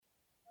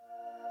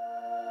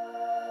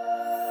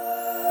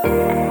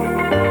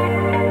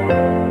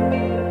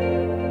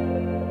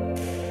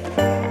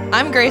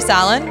I'm Grace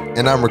Allen.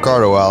 And I'm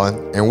Ricardo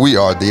Allen, and we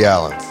are The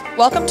Allens.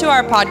 Welcome to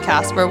our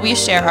podcast where we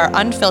share our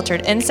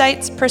unfiltered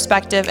insights,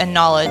 perspective, and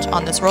knowledge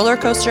on this roller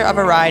coaster of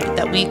a ride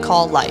that we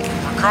call life.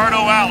 Ricardo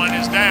Allen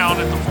is down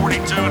at the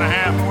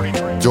 42.5,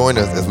 43. Join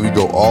us as we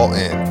go all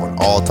in on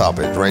all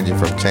topics ranging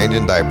from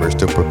changing diapers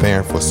to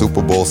preparing for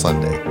Super Bowl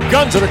Sunday.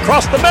 Guns it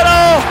across the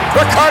middle.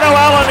 Ricardo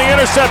Allen, the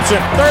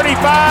interception.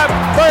 35,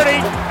 30,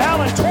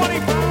 Allen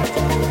 25.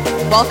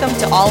 Welcome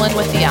to All In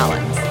with the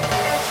Allens.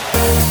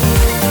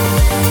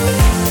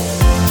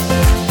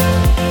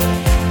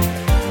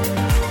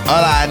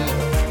 Hola.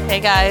 Hey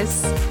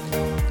guys,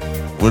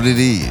 What it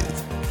is?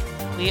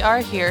 we are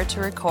here to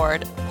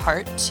record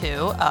part 2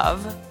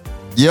 of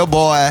Yeah,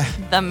 boy.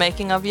 The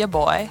Making of Ya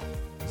Boy,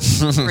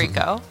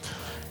 Rico.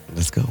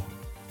 Let's go.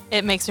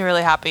 It makes me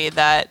really happy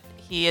that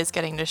he is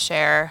getting to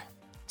share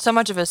so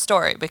much of his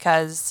story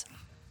because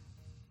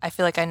I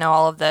feel like I know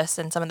all of this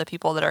and some of the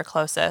people that are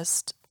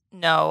closest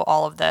know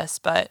all of this,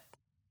 but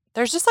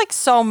there's just like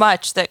so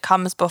much that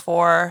comes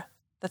before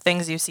the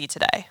things you see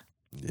today.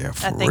 Yeah,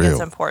 for I think real. it's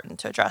important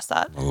to address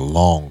that. A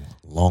long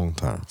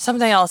time.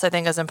 Something else I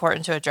think is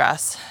important to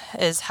address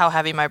is how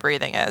heavy my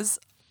breathing is.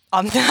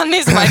 On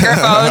these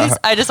microphones,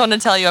 I just want to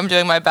tell you I'm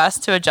doing my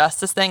best to adjust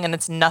this thing, and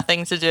it's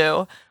nothing to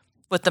do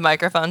with the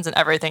microphones and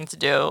everything to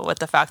do with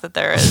the fact that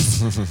there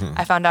is.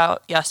 I found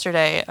out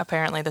yesterday,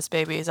 apparently this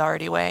baby is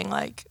already weighing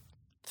like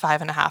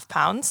 5.5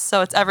 pounds.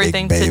 So it's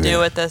everything Big to baby. do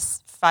with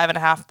this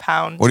 5.5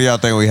 pound. What do y'all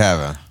think we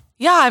having?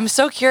 Yeah, I'm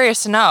so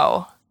curious to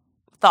know.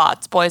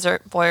 Thoughts, boy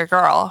or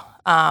girl?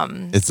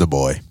 It's a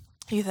boy.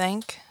 You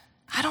think?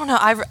 I don't know.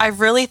 I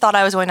really thought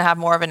I was going to have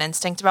more of an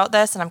instinct about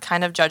this, and I'm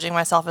kind of judging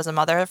myself as a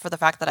mother for the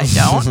fact that I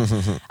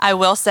don't. I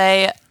will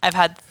say I've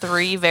had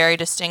 3 very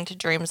distinct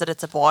dreams that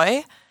it's a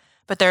boy,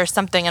 but there's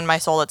something in my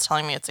soul that's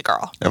telling me it's a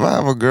girl. If I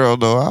have a girl,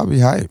 though, I'll be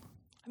hyped.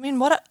 I mean,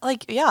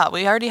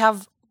 we already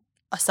have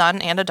a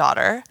son and a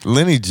daughter.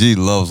 Lenny G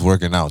loves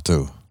working out,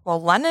 too.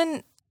 Well,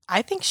 Lennon,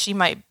 I think she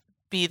might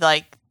be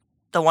like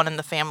the one in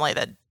the family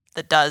that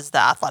does the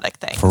athletic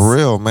things. For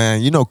real,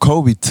 man. You know,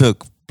 Kobe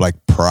took, like,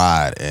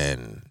 pride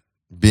in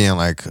being,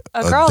 like,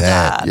 A girl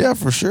dad. Yeah,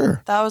 for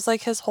sure. That was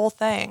like his whole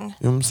thing. You know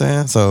what I'm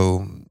saying?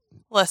 So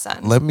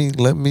Listen. let me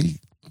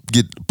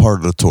get part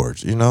of the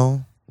torch, you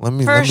know? Let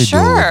me For do a little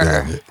sure.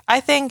 bit of it. I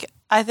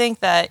think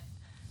that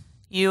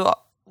you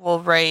will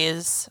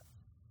raise,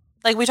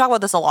 like, we talk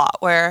about this a lot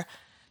where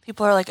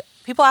people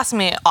ask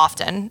me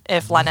often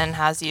if Lennon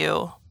has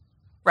you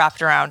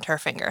wrapped around her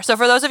finger. So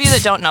for those of you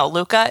that don't know,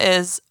 Luca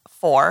is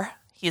 4.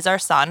 He's our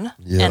son.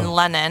 Yeah. And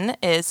Lennon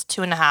is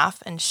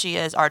 2.5 and she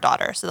is our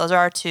daughter. So those are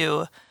our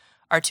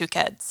two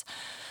kids.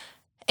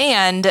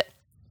 And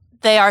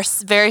they are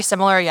very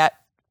similar yet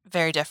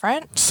very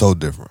different. So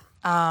different.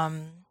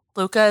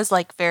 Luca is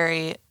like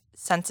very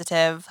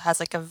sensitive, has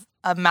like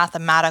a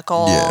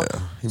mathematical, Yeah.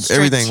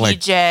 Everything,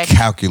 like, strategic.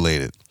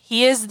 calculated.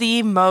 He is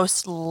the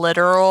most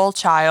literal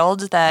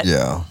child that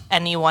Yeah.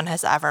 anyone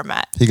has ever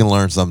met. He can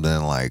learn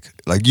something like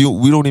you.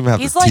 We don't even have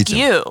He's to like teach him.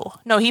 you.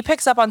 No, he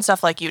picks up on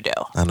stuff like you do.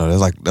 I know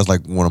that's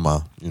like one of my,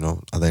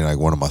 I think like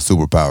one of my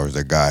superpowers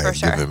that God For has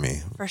sure. given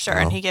me. For sure. you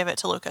know? And he gave it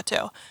to Luca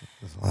too.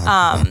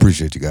 I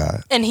appreciate you,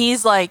 God. And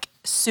he's like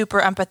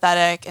super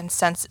empathetic and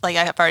like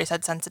I've already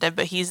said sensitive,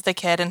 but he's the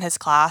kid in his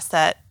class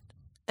that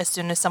as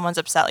soon as someone's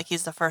upset, like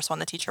he's the first one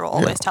the teacher will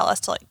always tell us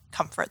to like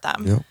comfort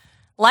them. Yep.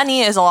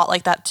 Lenny is a lot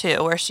like that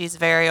too, where she's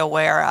very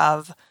aware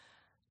of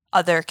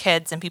other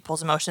kids and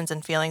people's emotions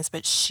and feelings,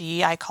 but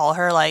I call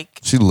her like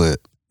She lit.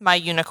 my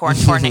unicorn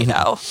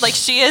tornado. Like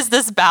she is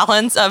this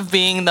balance of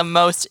being the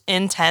most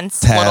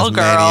intense little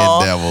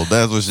girl. Tasmanian devil.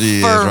 That's what she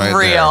is For right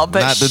real,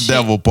 there. but Not the she-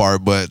 devil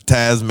part, but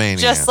Tasmanian.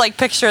 Just like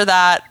picture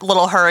that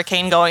little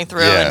hurricane going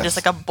through and Yes. just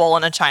like a bull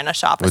in a china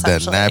shop with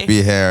that essentially.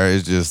 nappy hair.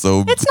 It's just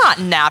so. It's not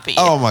nappy.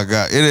 Oh my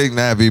God, it ain't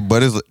nappy,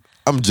 but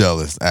I'm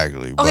jealous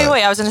actually. Okay, but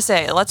wait, I was gonna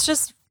say, let's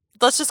just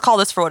call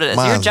this for what it is.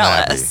 You're Mine's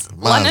jealous. nappy.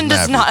 Mine's Lennon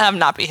does nappy. not have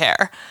nappy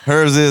hair.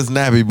 Hers is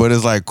nappy, but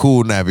it's like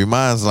cool nappy.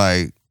 Mine's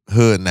like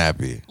hood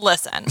nappy.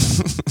 Listen,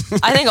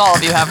 I think all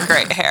of you have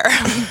great hair,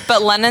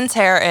 but Lennon's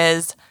hair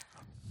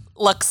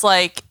looks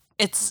like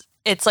it's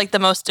like the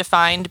most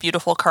defined,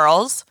 beautiful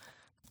curls,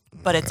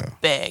 but it's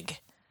big.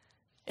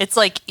 It's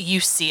like you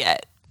see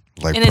it,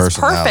 Like and it's perfect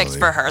personality.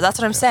 for her. That's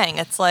what I'm saying.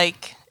 It's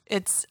like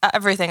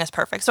everything is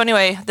perfect. So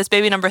anyway, this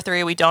baby number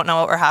 3, we don't know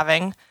what we're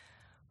having.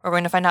 We're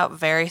going to find out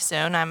very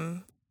soon.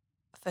 I'm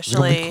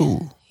officially,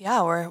 cool.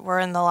 yeah, we're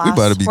in the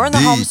about to be we're in the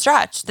home deep.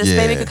 stretch. This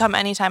baby Yeah. could come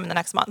anytime in the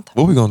next month.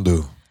 What we gonna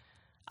do?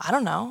 I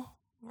don't know.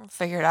 We'll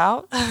figure it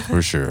out.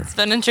 For sure. It's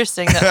been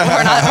interesting that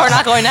we're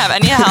not going to have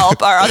any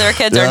help. Our other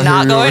kids are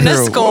not going to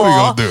school.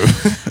 What we gonna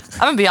do? I'm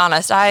gonna be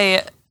honest.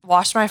 I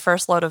washed my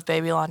first load of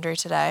baby laundry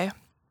today,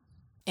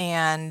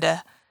 and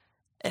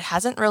it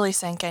hasn't really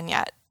sank in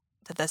yet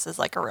that this is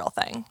like a real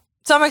thing.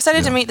 So I'm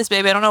excited to meet this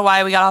baby. I don't know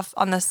why we got off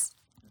on this.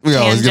 We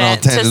always get on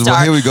tangent to tangents. Well,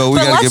 start. here we go. We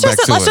But gotta get back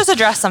to let's it. just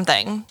address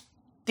something.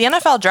 The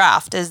NFL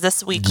draft is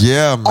this week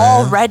Yeah, man.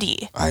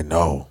 already. I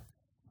know.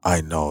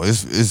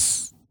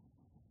 It's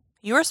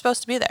You were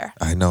supposed to be there.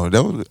 I know.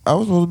 I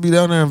was supposed to be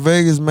down there in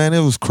Vegas, man.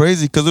 It was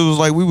crazy because it was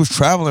like we was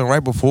traveling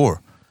right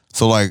before.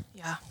 So like,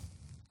 Yeah.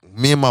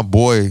 me and my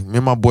boy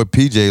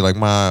PJ, like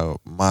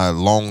my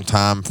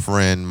longtime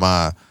friend,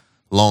 my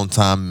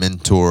longtime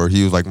mentor.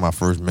 He was like my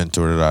first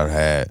mentor that I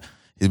had.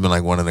 He's been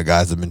like one of the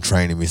guys that been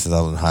training me since I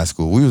was in high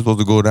school. We were supposed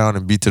to go down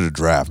and be to the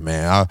draft,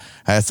 man.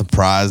 I had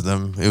surprised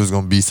them. It was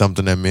going to be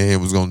something that me and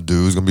him was going to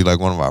do. It was going to be like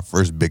one of our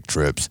first big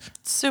trips.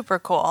 Super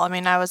cool. I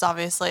mean, I was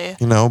obviously...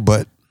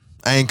 But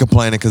I ain't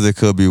complaining because it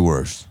could be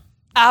worse.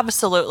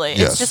 Absolutely.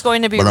 Yes, it's just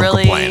going to be but I'm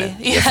really... complaining.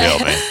 You feel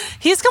me?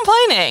 He's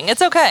complaining.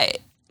 It's okay.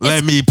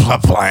 Let me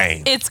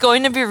complain. It's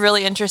going to be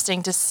really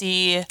interesting to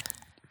see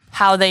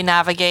how they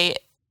navigate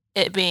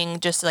it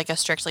being just like a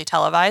strictly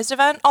televised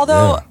event.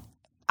 Although... Yeah.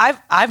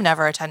 I've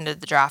never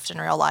attended the draft in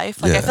real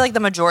life. Like I feel like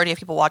the majority of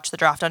people watch the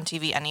draft on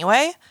TV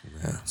anyway.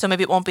 Yeah. So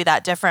maybe it won't be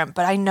that different.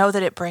 But I know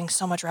that it brings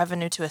so much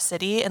revenue to a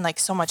city and like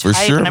so much hype.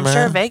 Sure, and I'm man.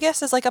 sure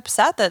Vegas is like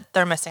upset that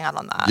they're missing out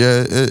on that.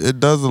 Yeah, it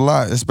does a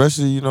lot.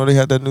 Especially, they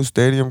had that new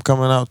stadium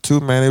coming out too,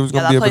 man. It was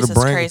gonna be able to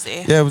bring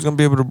it was gonna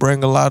be able to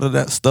bring a lot of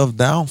that stuff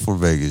down for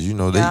Vegas.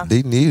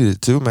 They needed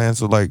it too, man.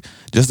 So like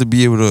just to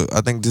be able to, I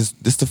think this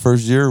the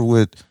first year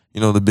with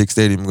the big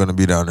stadium going to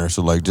be down there.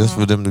 So like just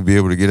for them to be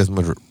able to get as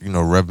much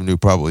revenue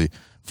probably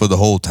for the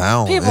whole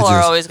town. People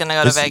are always going to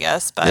go to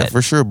Vegas, but yeah,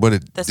 for sure.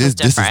 But this is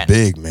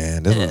big,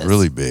 man. This was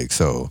really big.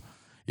 So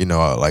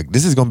like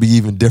this is going to be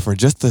even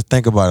different. Just to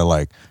think about it,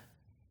 like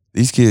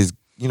these kids.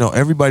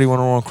 Everybody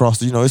want to run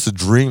across. It's a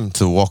dream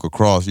to walk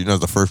across.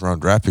 As a first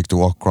round draft pick to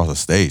walk across a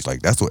stage.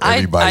 Like that's what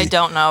everybody. I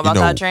don't know about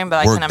that dream, but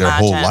I can imagine. Work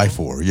their whole life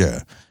for.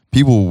 Yeah,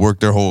 people work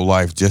their whole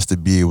life just to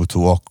be able to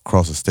walk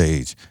across a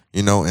stage.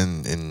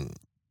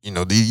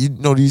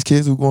 These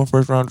kids who go on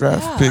first round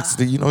draft picks.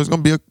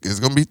 It's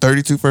gonna be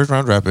 32 first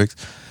round draft picks.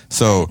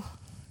 So,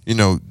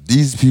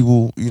 these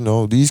people,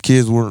 these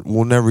kids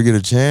will never get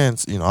a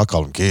chance. I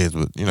call them kids,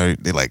 but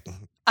they like.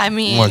 I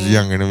mean, much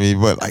younger than me,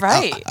 but like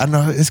right. I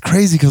know it's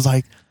crazy because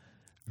like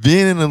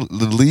being in the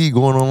league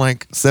going on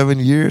like 7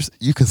 years,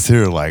 you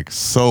consider like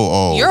so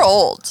old. You're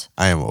old.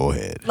 I am an old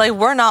head. Like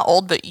we're not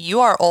old, but you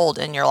are old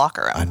in your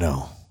locker room. I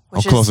know.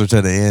 I'm closer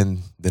to the end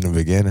than the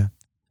beginning.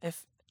 If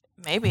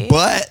maybe,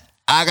 but.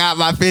 I got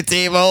my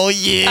 15 more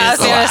years. I was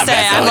going to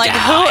say, I'm like,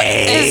 who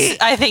is...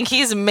 I think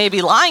he's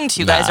maybe lying to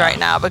you guys right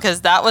now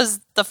because that was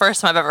the first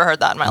time I've ever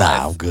heard that in my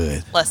life. Nah, I'm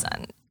good.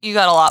 Listen, you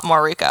got a lot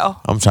more, Rico.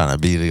 I'm trying to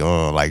be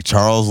like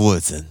Charles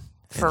Woodson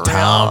and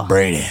Tom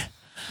Brady.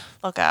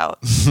 Look out.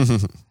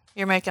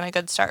 You're making a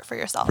good start for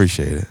yourself.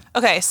 Appreciate it.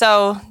 Okay,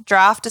 so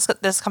draft is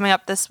this coming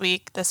up this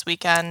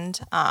weekend.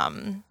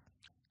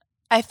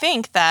 I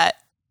think that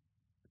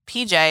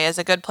PJ is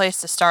a good place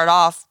to start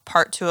off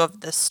part 2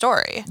 of this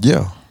story.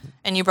 Yeah.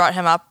 And you brought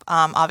him up,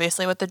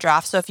 obviously, with the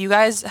draft. So if you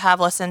guys have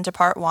listened to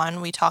part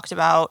 1, we talked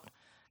about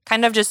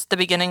kind of just the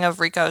beginning of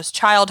Rico's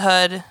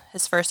childhood,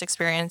 his first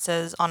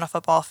experiences on a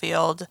football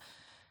field,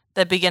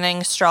 the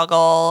beginning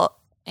struggle,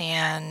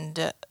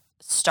 and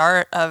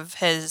start of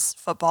his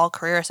football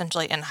career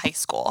essentially in high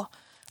school.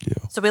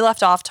 Yeah. So we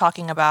left off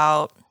talking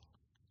about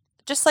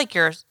just like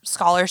your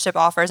scholarship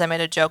offers. I made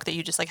a joke that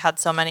you just like had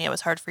so many, it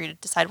was hard for you to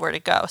decide where to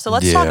go. So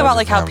let's talk about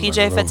like how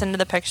PJ fits into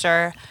the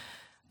picture,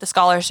 the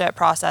scholarship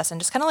process,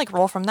 and just kind of like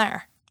roll from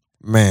there.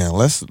 Man,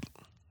 let's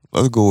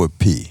go with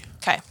P.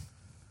 Okay.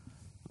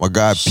 My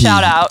guy P.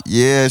 Shout out.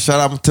 Yeah, shout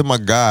out to my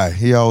guy.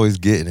 He always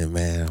getting it,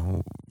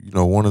 man.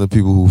 One of the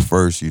people who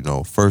probably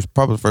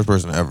the first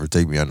person to ever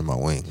take me under my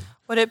wing.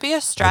 Would it be a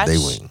stretch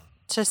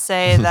to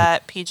say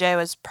that PJ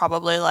was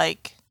probably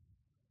like,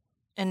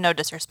 in no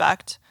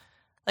disrespect,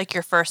 like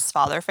your first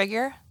father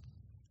figure?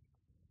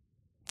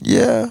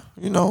 Yeah,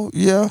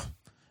 yeah.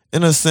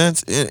 In a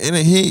sense, and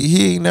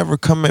he ain't never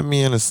come at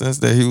me in a sense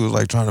that he was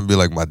like trying to be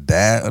like my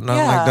dad or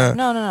nothing like that.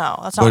 No.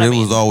 That's not what I mean. But it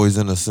was always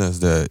in a sense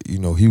that,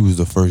 he was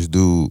the first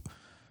dude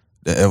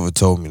that ever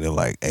told me that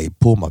like, hey,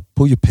 pull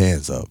your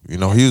pants up. He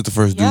was the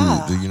first dude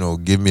to,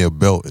 give me a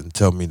belt and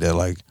tell me that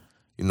like,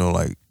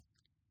 throw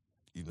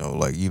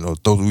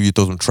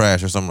some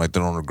trash or something like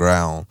that on the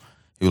ground.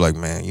 He was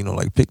like, man,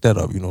 like pick that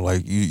up.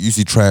 Like you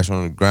see trash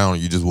on the ground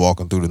and you just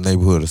walking through the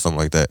neighborhood or something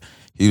like that.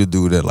 He the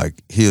dude that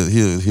like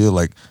he'll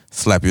like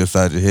slap you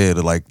upside your head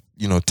or like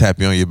tap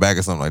you on your back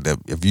or something like that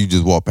if you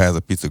just walk past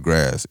a piece of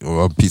grass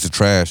or a piece of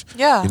trash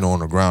on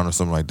the ground or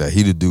something like that.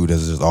 He the dude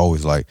that's just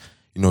always like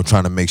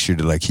trying to make sure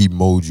that like he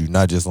molds you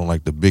not just on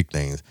like the big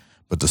things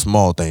but the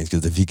small things,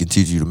 because if he can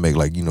teach you to make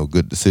like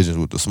good decisions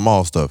with the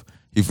small stuff,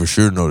 he for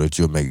sure know that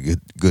you'll make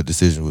good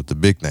decisions with the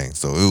big things.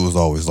 So it was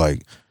always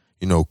like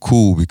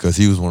cool because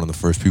he was one of the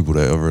first people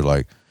that ever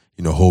like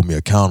hold me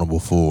accountable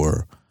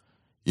for.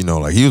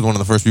 Like he was one of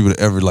the first people to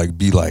ever like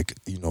be like,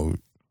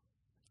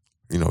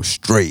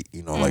 straight,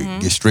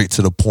 like get straight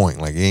to the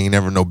point. Like he ain't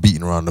never no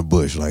beating around the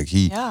bush. Like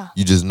you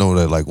just know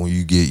that like when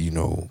you get,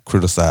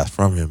 criticized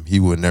from him, he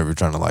would never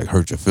trying to like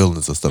hurt your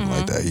feelings or something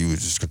like that. He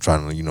was just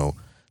trying to,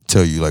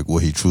 tell you like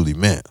what he truly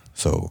meant.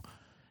 So,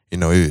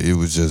 it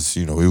was just,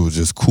 it was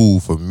just cool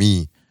for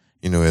me,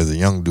 as a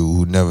young dude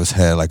who never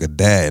had like a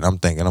dad. I'm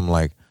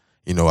like,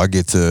 I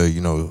get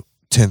to,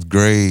 10th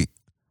grade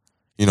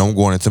I'm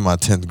going into my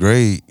 10th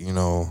grade,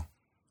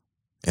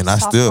 and I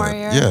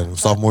still,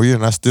 sophomore year,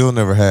 and I still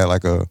never had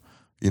like a,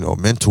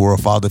 mentor or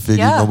father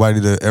figure, nobody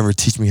to ever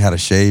teach me how to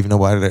shave,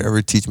 nobody to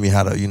ever teach me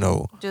how to,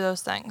 do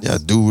those things. Yeah,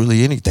 do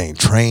really anything.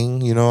 Train,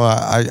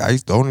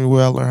 the only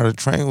way I learned how to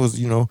train was,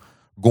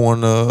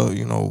 going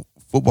to,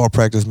 football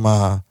practice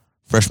my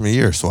freshman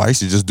year. So I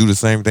used to just do the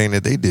same thing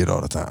that they did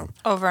all the time.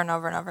 Over and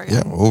over and over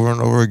again. Yeah, over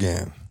and over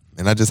again.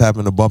 And I just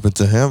happened to bump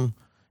into him,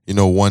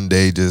 one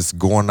day just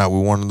going out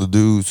with one of the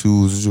dudes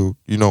who was,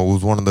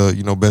 was one of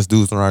the, best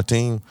dudes on our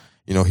team.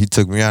 He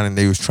took me out and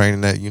they was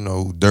training at,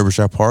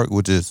 Derbyshire Park,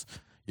 which is,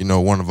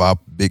 one of our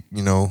big, it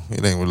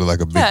ain't really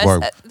like a big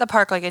park. The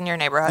park like in your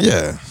neighborhood.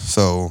 Yeah.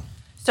 So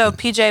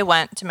PJ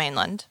went to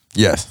Mainland.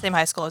 Yes. Same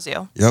high school as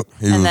you. Yep.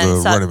 He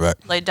was a running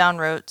back. Laid down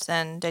roots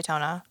in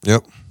Daytona.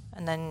 Yep.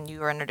 And then you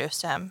were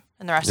introduced to him,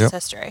 and the rest is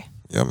history.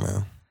 Yeah,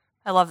 man.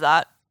 I love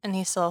that. And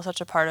he's still such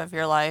a part of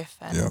your life.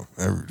 And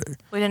every day.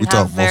 We didn't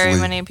have very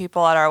many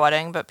people at our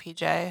wedding, but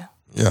PJ.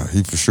 Yeah,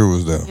 he for sure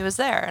was there. He was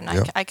there. And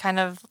I kind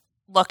of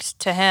looked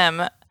to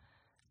him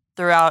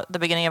throughout the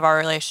beginning of our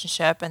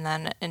relationship and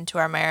then into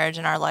our marriage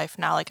and our life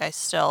now. Like, I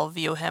still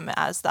view him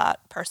as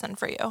that person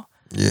for you.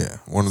 Yeah,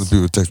 one of the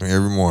people text me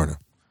every morning.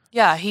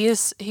 Yeah,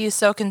 he's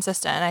so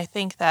consistent. And I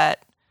think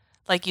that,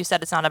 like you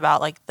said, it's not about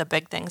like the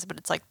big things, but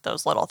it's like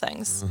those little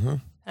things. Mm-hmm.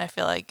 And I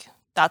feel like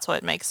that's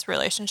what makes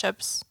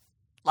relationships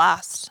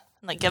last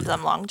and like give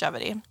them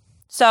longevity.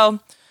 So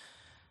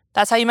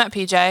that's how you met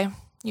PJ.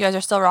 You guys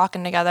are still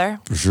rocking together.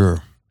 For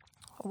sure.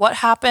 What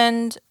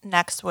happened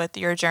next with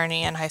your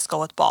journey in high school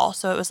with ball?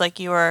 So it was like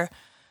you were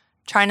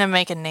trying to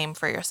make a name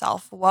for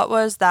yourself. What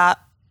was that?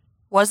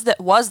 Was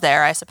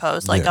there, I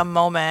suppose, like a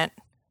moment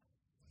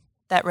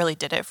that really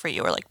did it for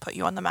you or like put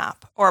you on the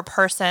map, or a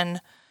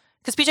person?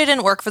 Because PJ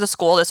didn't work for the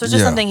school. This was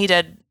just something he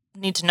did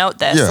need to note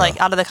this,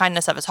 like out of the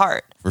kindness of his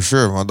heart. For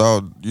sure. My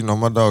dog,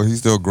 he's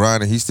still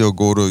grinding. He still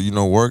go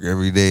to, work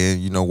every day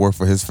and, work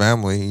for his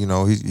family.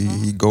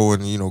 He go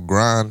and,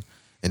 grind.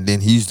 And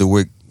then he used to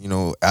work,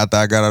 after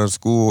I got out of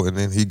school and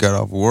then he got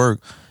off work,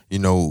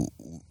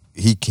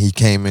 he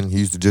came in, he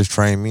used to just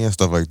train me and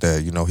stuff like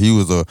that. He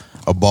was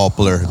a ball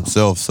player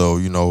himself. So,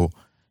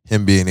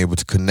 him being able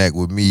to connect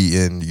with me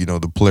and,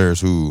 the players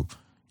who,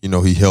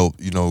 he helped,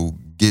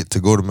 get to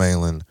go to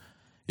Mainland,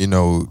 he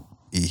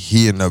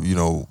ended up,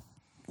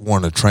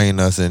 wanting to train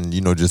us and,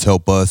 just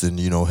help us and,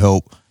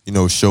 help,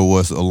 show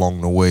us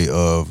along the way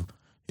of,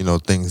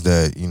 things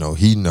that,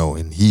 he know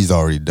and he's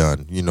already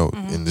done,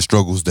 and the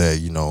struggles that,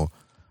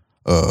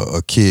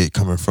 a kid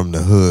coming from the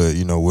hood,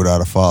 without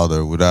a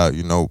father, without,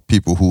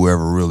 people who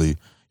ever really,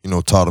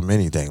 taught him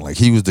anything. Like,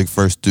 he was the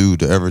first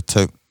dude to ever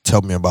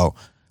tell me about,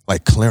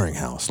 like,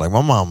 clearinghouse. Like,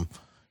 my mom,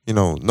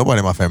 nobody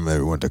in my family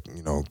ever went to,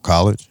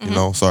 college,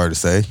 sorry to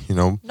say,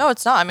 No,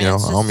 it's not. I mean,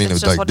 it's just, I don't mean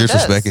to, like,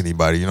 disrespect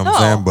anybody, what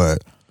I'm saying?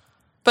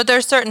 But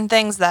there's certain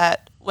things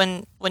that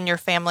when your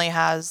family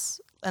has,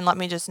 and let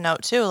me just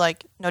note too,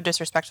 like, no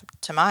disrespect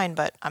to mine,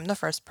 but I'm the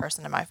first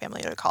person in my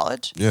family to go to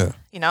college. Yeah.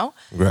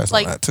 Congrats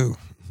on that too.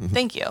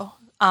 Thank you.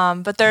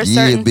 But there's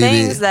certain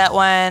things that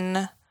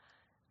when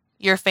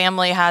your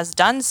family has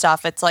done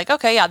stuff, it's like,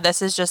 okay,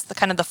 this is just the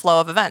kind of the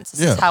flow of events.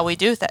 This is how we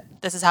do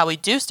this is how we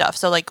do stuff.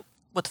 So like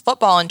with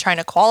football and trying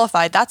to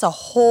qualify, that's a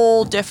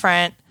whole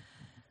different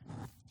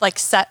like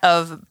set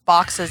of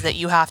boxes that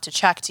you have to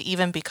check to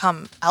even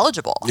become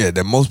eligible. Yeah,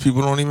 that most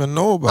people don't even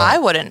know about. I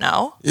wouldn't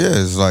know. Yeah,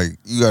 it's like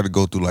you got to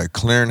go through like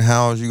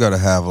clearinghouse. You got to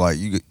have like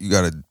you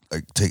got to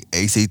like take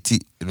ACT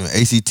and the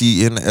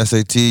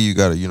SAT. You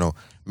got to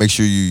make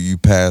sure you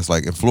pass.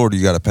 Like in Florida,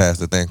 you got to pass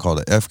the thing called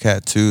the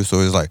FCAT too.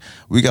 So it's like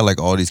we got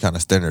like all these kind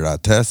of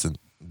standardized tests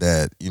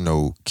that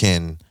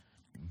can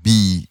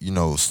be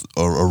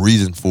a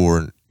reason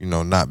for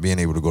not being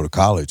able to go to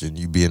college and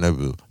you being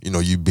able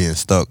you being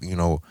stuck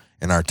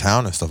in our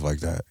town and stuff like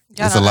that.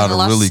 Yeah, it's a lot of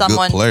really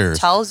good players.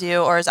 Someone tells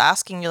you or is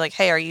asking you like,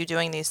 hey, are you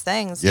doing these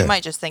things? You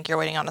might just think you're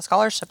waiting on a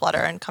scholarship letter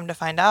and come to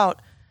find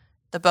out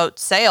the boat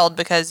sailed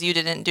because you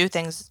didn't do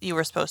things you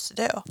were supposed to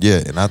do.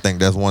 Yeah, and I think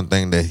that's one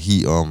thing that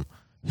he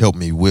helped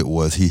me with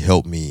was he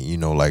helped me,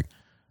 like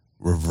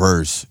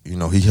reverse,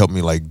 he helped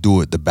me like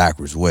do it the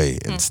backwards way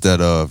instead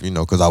of,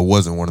 because I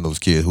wasn't one of those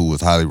kids who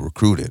was highly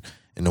recruited.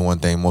 And the one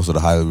thing, most of the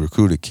highly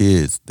recruited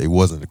kids, they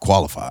wasn't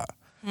qualified.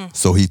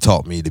 So he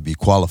taught me to be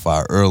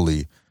qualified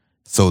early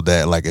so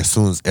that like as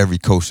soon as every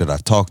coach that I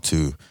talked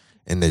to,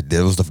 and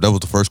that was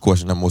the first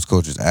question that most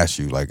coaches ask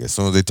you, like as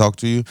soon as they talk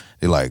to you,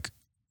 they're like,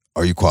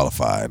 are you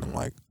qualified? And I'm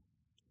like,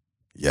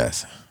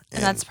 yes.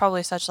 And that's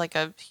probably such like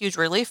a huge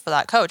relief for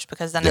that coach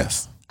because then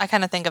I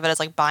kind of think of it as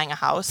like buying a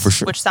house, for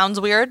sure. Which sounds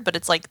weird, but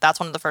it's like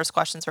that's one of the first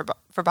questions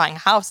for buying a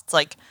house. It's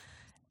like,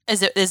 is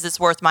this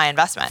worth my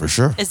investment? For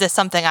sure. Is this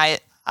something I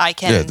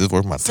can? Yeah, this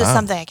worth my time. Is this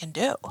something I can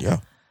do? Yeah.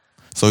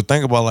 So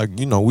think about like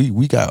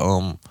we got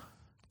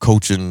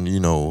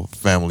coaching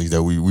families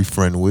that we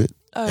friend with.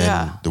 Oh,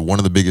 and one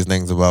of the biggest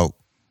things about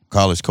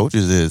college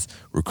coaches is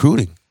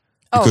recruiting.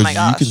 Because my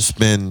gosh. you can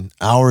spend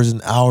hours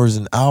and hours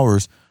and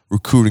hours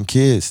recruiting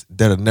kids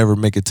that'll never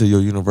make it to your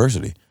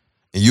university.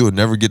 And you'll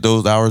never get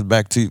those hours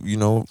back to,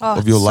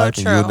 of your so life.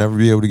 true. And you'll never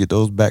be able to get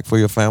those back for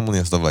your family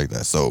and stuff like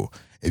that. So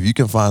if you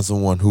can find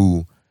someone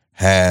who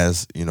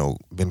has,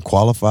 been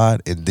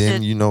qualified and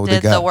then, did they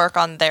got the work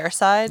on their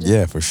side.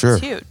 Yeah, for sure.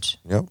 It's huge.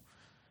 Yep.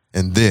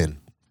 And then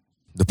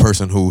the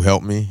person who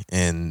helped me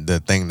and the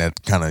thing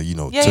that kind of,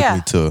 took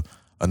me to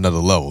another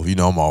level.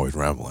 I'm always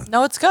rambling.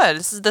 No, it's good.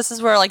 This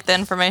is where like the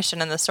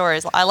information and the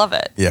stories. I love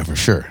it. Yeah, for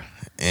sure.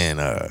 And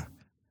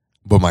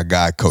but my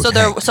guy, Coach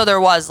Hank. So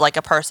there was like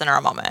a person or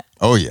a moment.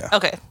 Oh yeah.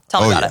 Okay,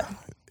 tell me about it.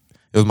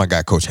 It was my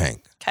guy, Coach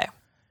Hank. Okay.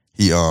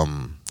 He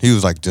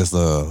was like just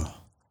a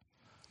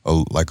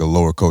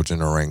lower coach in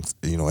the ranks,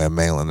 at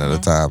Mainland at the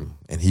time,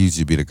 and he used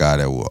to be the guy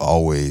that would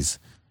always,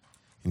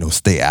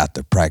 stay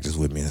after practice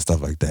with me and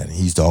stuff like that. And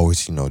he used to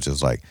always,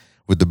 just like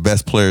with the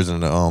best players in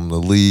the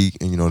league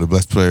and the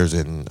best players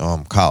in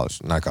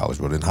college, not college,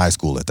 but in high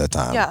school at that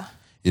time. Yeah.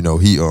 He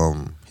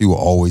will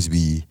always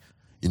be,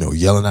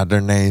 yelling out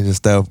their names and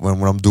stuff when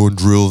I'm doing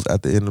drills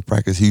at the end of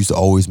practice. He used to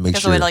always make sure.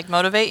 As a way to like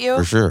motivate you?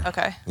 For sure.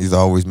 Okay. He used to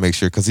always make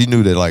sure because he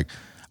knew that like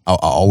I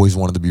always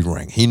wanted to be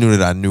ranked. He knew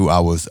that I knew I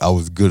was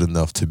good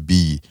enough to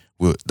be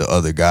with the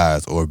other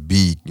guys or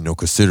be,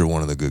 considered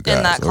one of the good guys.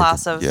 In that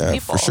class of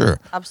people. For sure.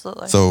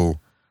 Absolutely. So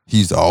he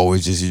used to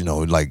always just,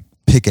 like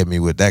pick at me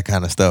with that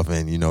kind of stuff.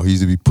 And, he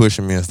used to be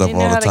pushing me and stuff he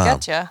all knew the how time.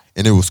 To get you.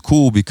 And it was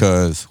cool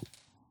because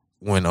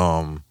when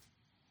it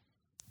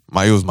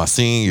was my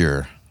senior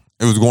year,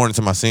 it was going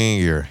into my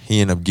senior year,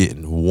 he ended up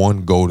getting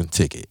one golden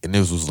ticket. And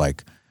this was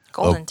like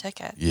golden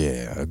ticket.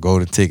 Yeah, a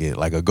golden ticket.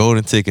 Like a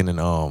golden ticket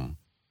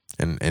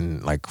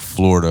in like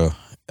Florida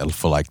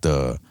for like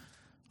the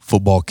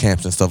football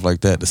camps and stuff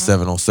like that, the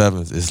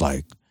 707s. It's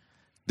like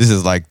this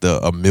is like the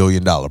 $1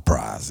 million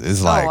prize.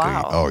 It's like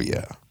wow.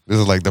 Yeah. This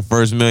is like the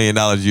first $1 million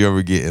you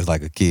ever get is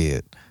like a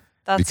kid.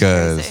 That's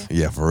because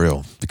crazy. Yeah, for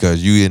real.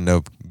 Because you end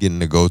up getting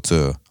to go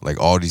to like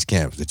all these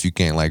camps that you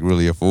can't like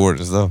really afford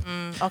and stuff.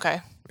 Okay.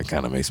 It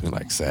kind of makes me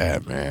like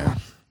sad, man.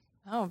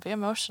 Oh, be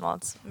emotional.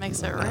 It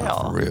makes it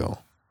real. For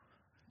real.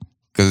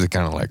 Because it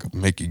kind of like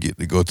make you get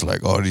to go to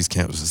like all these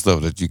camps and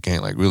stuff that you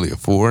can't like really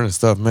afford and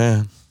stuff,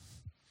 man.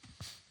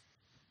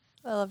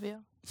 I love you.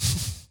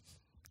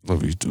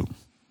 Love you too.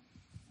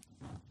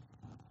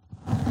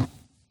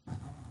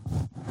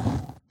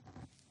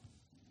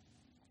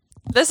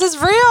 This is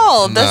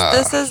real. Nah.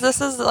 This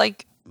is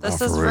like this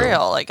Nah, is for real.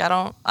 real. Like I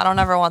don't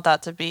ever want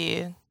that to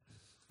be.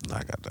 Nah,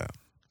 I got that.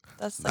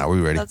 That's Now we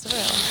ready? That's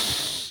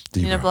real.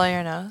 Deep You need to breath. blow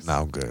your nose.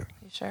 Nah, I'm good.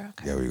 You sure?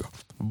 Okay. There we go.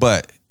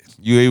 But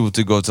you able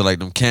to go to like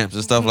them camps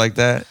and stuff like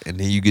that, and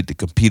then you get to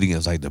compete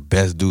against like the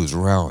best dudes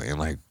around. And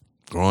like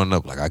growing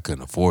up, like I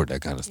couldn't afford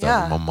that kind of stuff.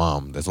 Yeah. And my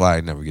mom, that's why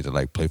I never get to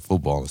like play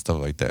football and stuff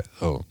like that.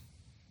 So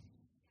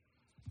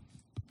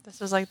This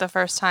was like the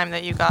first time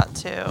that you got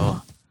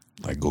to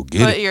like go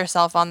get put it.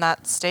 yourself on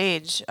that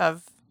stage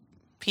of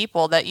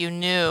people that you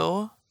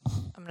knew.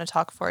 I'm gonna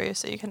talk for you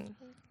so you can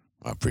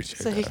I appreciate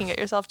so that. you can get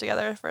yourself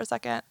together for a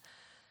second.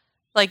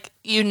 Like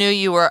you knew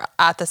you were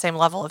at the same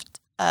level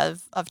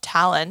of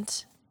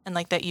talent and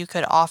like that you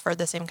could offer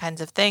the same kinds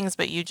of things,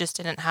 but you just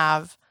didn't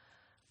have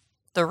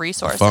the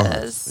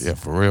resources Yeah,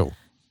 for real.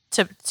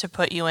 to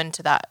put you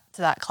into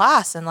that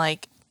class and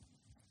like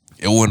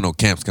It wasn't no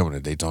camps coming to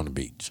Daytona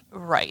Beach.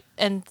 right.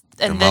 And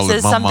And this my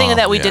is something mom,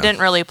 that we yeah. didn't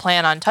really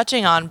plan on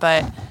touching on,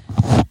 but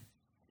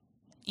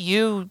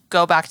you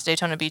go back to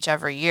Daytona Beach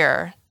every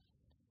year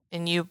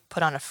and you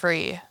put on a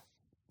free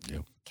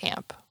Yep.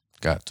 camp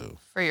Got to.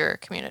 for your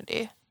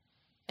community.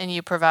 And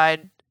you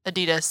provide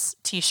Adidas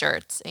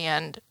t-shirts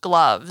and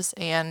gloves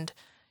and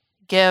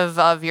give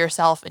of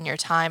yourself and your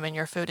time and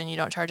your food, and you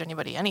don't charge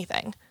anybody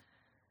anything.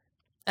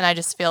 And I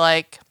just feel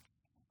like,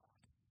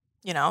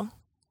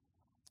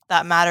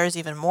 that matters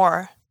even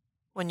more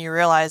when you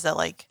realize that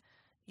like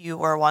you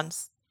were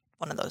once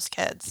one of those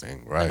kids.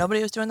 Dang right. And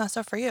nobody was doing that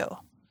stuff for you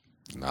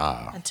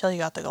Nah, until you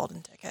got the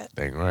golden ticket.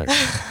 dang right.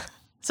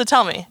 So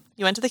tell me,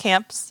 you went to the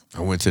camps,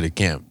 I went to the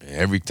camp. And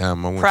every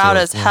time I went proud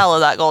to as hell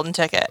of that golden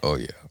ticket. Oh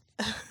yeah.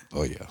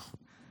 Oh yeah.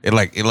 It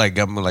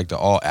got me like the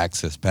all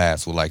access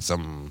pass with like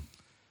some,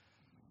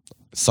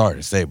 sorry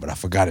to say, but I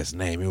forgot his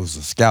name. It was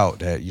a scout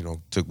that,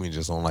 took me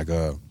just on like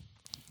a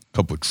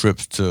couple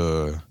trips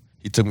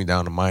he took me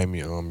down to Miami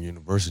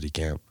University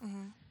camp.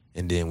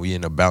 And then we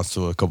ended up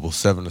bouncing to a couple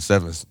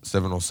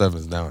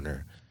 707s down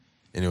there.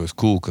 And it was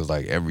cool because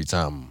like every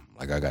time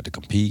like I got to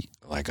compete,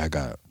 like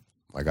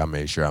I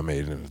made sure I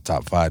made it in the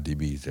top 5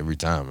 DBs every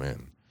time,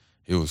 man.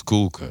 It was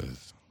cool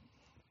because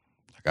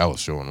like I was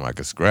showing like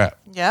a scrap.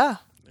 Yeah.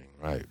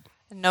 Right.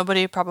 And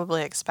nobody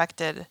probably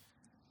expected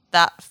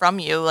that from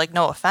you. Like,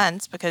 no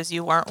offense, because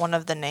you weren't one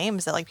of the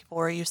names that like people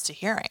were used to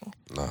hearing.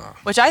 Nah.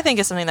 Which I think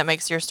is something that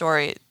makes your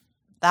story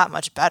that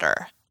much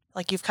better.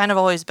 Like, you've kind of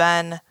always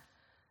been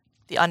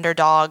the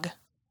underdog,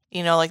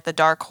 like the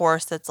dark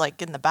horse that's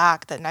like in the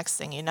back that next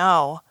thing you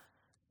know,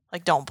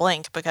 like don't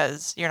blink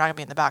because you're not gonna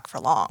be in the back for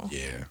long.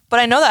 Yeah. But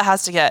I know that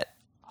has to get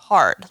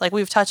hard. Like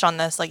we've touched on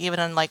this, like even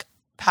in like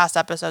past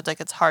episodes, like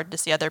it's hard to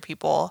see other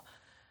people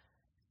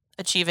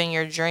achieving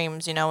your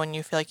dreams, when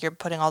you feel like you're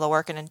putting all the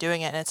work in and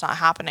doing it and it's not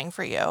happening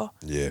for you.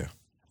 Yeah.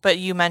 But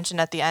you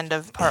mentioned at the end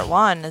of part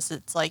 1 is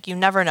it's like you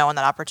never know when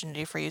that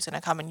opportunity for you is going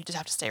to come, and you just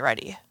have to stay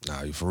ready.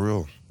 Nah, you for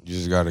real. You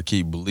just got to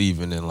keep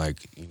believing in,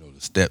 like, you know,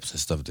 the steps and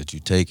stuff that you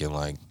take, and,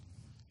 like,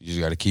 you just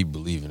got to keep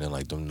believing in,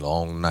 like, them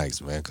long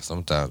nights, man, because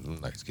sometimes them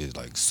nights get,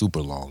 like,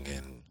 super long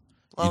and,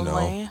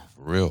 Lonely. you know,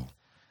 for real.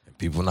 And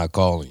people not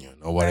calling you.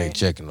 Nobody ain't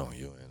checking on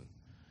you. And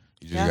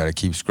you just got to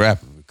keep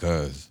scrapping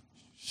because,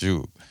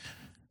 shoot,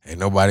 ain't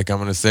nobody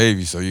coming to save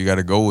you, so you got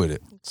to go with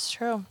it. It's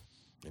true.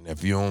 And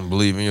if you don't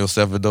believe in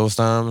yourself at those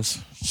times,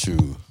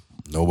 shoot,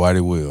 nobody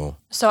will.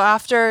 So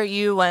after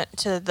you went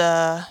to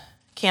the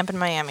camp in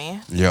Miami,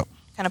 Yep.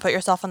 kind of put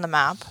yourself on the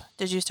map,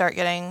 did you start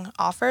getting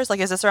offers? Like,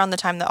 is this around the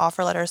time that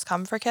offer letters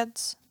come for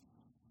kids?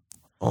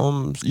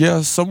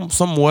 Yeah,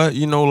 somewhat,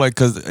 you know, like,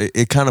 cause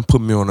it kind of put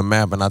me on the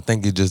map, and I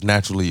think it just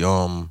naturally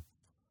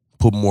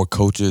put more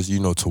coaches, you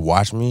know, to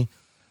watch me.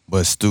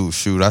 But still,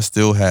 shoot, I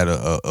still had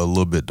a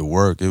little bit to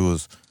work. It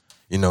was,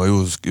 you know, it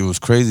was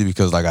crazy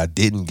because, like, I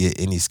didn't get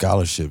any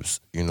scholarships,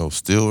 you know,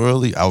 still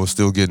early. I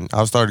started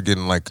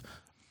getting like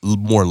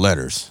more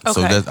letters. Okay.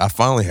 So that I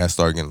finally had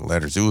started getting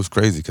letters. It was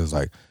crazy because,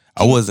 like,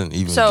 I wasn't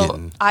even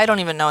getting. I don't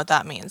even know what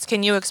that means.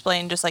 Can you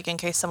explain, just like in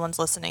case someone's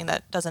listening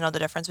that doesn't know the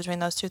difference between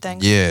those two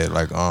things? Yeah,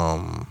 like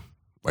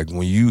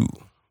when you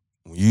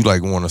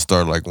like want to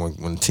start, like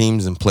when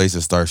teams and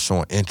places start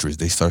showing interest,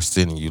 they start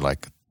sending you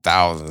like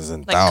thousands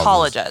and Like thousands.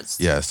 colleges?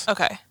 Yes.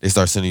 Okay. They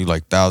start sending you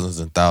like thousands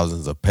and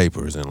thousands of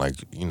papers and, like,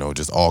 you know,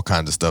 just all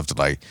kinds of stuff to,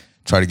 like,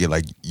 try to get,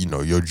 like, you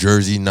know, your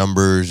jersey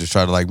numbers, just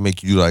try to, like,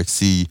 make you, like,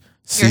 see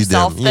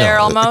yourself them. there, you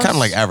know, almost? kind of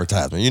like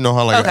advertisement. You know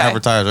how, like, Okay.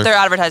 advertisers. They're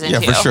advertising yeah,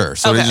 to for you. sure.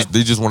 So Okay.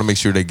 they just want to make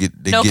sure they get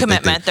No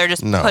commitment. They're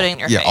just putting in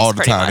your face, all the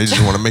pretty time. They much.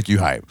 just want to make you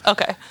hype.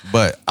 Okay.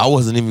 But I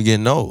wasn't even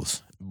getting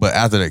those. But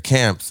after the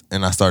camps,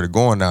 and I started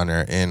going down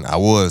there, and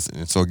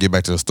so get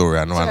back to the story.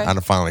 I know Okay. I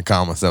finally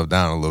calmed myself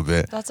down a little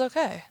bit. That's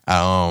okay.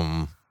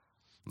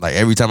 Like,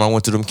 every time I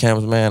went to them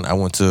camps, man, I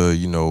went to,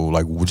 you know,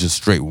 like, just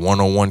straight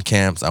 101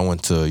 camps. I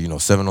went to, you know,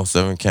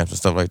 707 camps and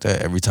stuff like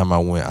that. Every time I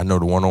went, I know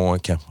the 101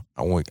 camp,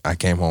 I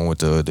came home with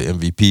the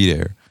MVP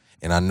there.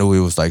 And I knew it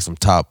was, like, some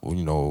top,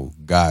 you know,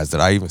 guys that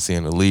I even see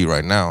in the league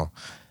right now.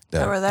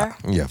 That were there?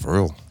 Yeah, for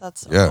real.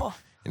 That's so Yeah. cool.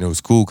 And it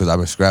was cool because I've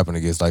been scrapping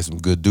against, like, some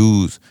good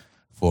dudes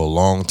for a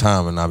long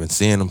time, and I've been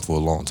seeing them for a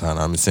long time.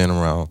 I've been seeing them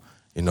around,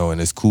 you know,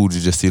 and it's cool to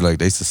just see, like,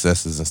 their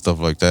successes and stuff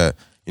like that,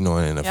 you know,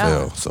 in the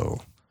NFL. Yeah. So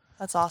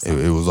That's awesome.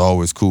 it was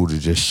always cool to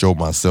just show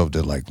myself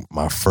that, like,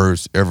 my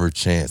first ever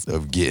chance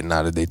of getting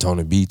out of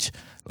Daytona Beach,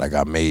 like,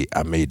 I made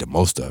the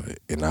most of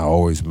it. And I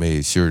always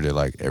made sure that,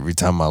 like, every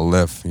time I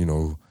left, you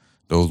know,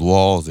 those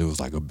walls, it was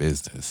like a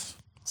business.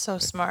 So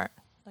smart.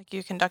 Like,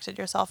 you conducted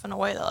yourself in a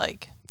way that,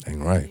 like,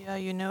 Ain't right. yeah,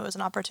 you knew it was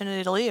an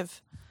opportunity to leave.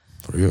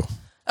 For real.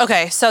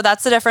 Okay, so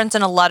that's the difference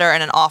in a letter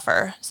and an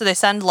offer. So they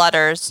send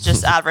letters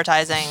just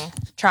advertising,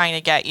 trying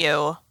to get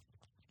you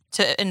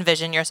to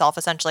envision yourself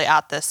essentially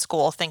at this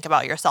school, think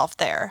about yourself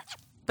there.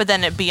 But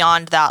then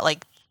beyond that,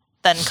 like,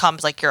 then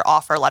comes, like, your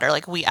offer letter.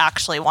 Like, we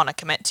actually want to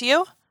commit to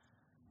you?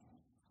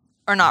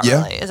 Or not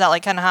really? Is that,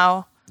 like, kind of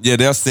how? Yeah,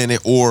 they'll send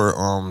it,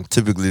 or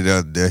typically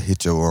they'll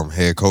hit your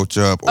head coach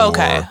up, or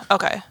Okay.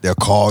 they'll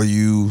call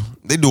you.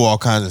 They do all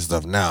kinds of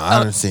stuff now. I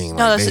haven't seen,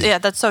 No,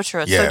 like, that's so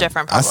true. It's so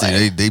different, I probably.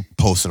 see they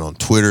post it on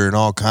Twitter and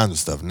all kinds of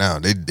stuff now.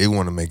 They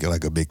want to make it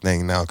like a big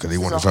thing now because they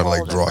want to is a try to, like,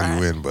 whole draw you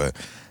different- in. But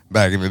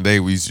back in the day,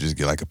 we used to just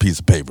get, like, a piece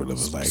of paper that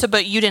was like, So,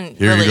 but you didn't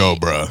here really, you go,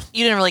 bruh.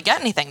 You didn't really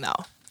get anything,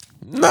 though.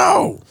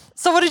 No.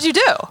 So what did you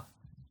do?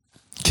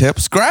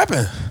 Kept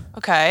scrapping.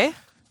 Okay.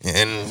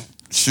 And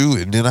shoot,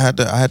 and then I had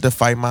to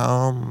fight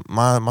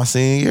my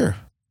senior year.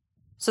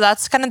 So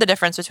that's kind of the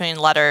difference between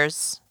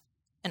letters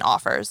and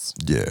offers,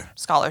 Yeah.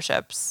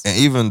 scholarships. And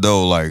even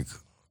though, like,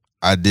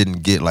 I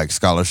didn't get, like,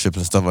 scholarships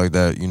and stuff like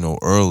that, you know,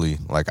 early,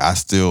 like, I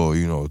still,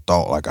 you know,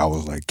 thought, like, I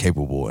was, like,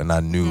 capable, and I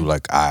knew,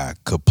 like, I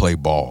could play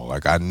ball.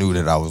 Like, I knew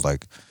that I was,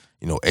 like,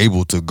 you know,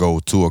 able to go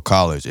to a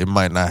college. It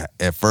might not,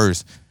 at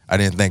first, I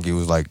didn't think it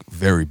was, like,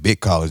 very big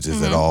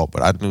colleges at all,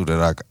 but I knew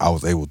that I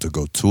was able to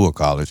go to a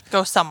college.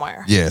 Go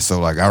somewhere. Yeah, so,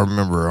 like, I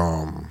remember,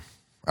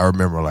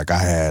 like,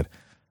 I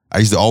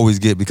used to always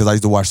get, because I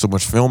used to watch so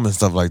much film and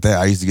stuff like that,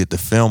 I used to get the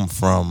film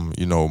from,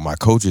 you know, my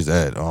coaches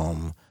at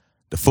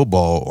the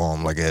football,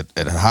 like, at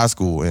high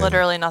school. And,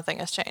 Literally nothing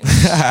has changed.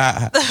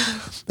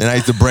 and I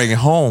used to bring it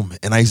home,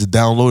 and I used to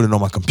download it on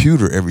my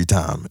computer every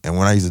time. And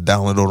when I used to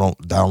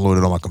download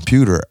it on my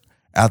computer,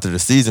 after the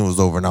season was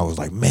over, and I was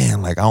like,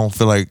 man, like, I don't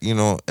feel like,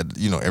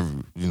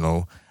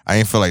 I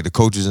ain't feel like the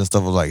coaches and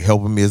stuff was, like,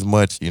 helping me as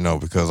much, you know,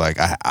 because, like,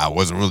 I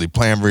wasn't really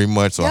playing very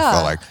much, so I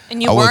felt like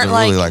and you I weren't,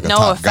 wasn't really, like, a no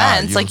top offense, guy,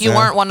 you know like, what you I'm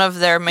saying? weren't one of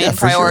their main Yeah, for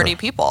priority sure.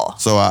 people.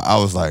 So I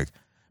was like,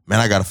 man,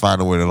 I got to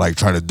find a way to, like,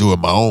 try to do it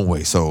my own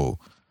way. So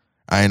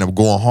I ended up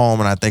going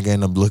home, and I think I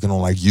ended up looking on,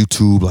 like,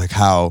 YouTube, like,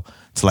 how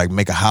to, like,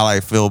 make a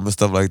highlight film and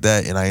stuff like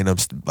that. And I ended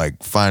up,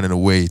 like, finding a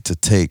way to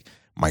take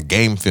my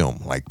game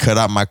film, like, cut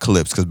out my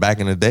clips. Because back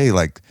in the day,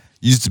 like,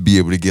 you used to be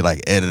able to get,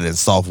 like, editing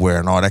software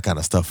and all that kind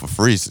of stuff for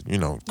free, you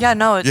know. Yeah,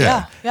 no,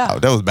 yeah.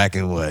 That was back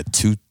in,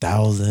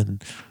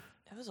 2000?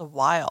 It was a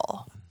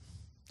while.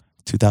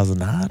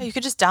 2009. You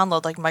could just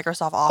download like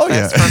Microsoft Office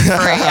yeah. for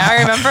free.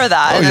 I remember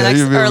that. Oh, yeah,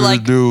 you'd be able to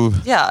do...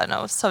 Yeah,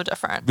 no, it's so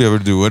different. Be able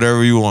to do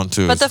whatever you want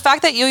to. But the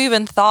fact that you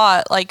even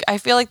thought, like, I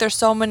feel like there's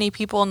so many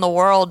people in the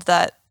world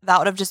that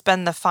would have just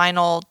been the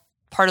final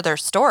part of their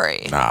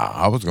story. Nah,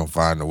 I was going to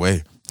find a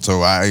way.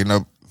 So I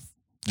ended up,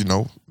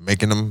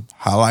 making them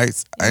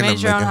highlights. You made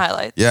your own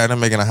highlights. Yeah, I ended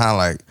up making a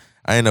highlight.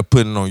 I ended up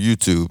putting it on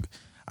YouTube.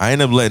 I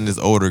ended up letting this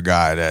older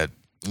guy that,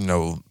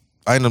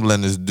 I ended up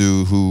letting this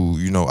dude who,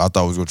 I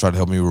thought was going to try to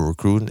help me with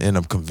recruiting, end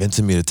up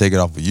convincing me to take it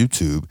off of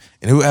YouTube.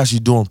 And he was actually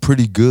doing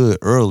pretty good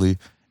early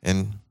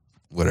and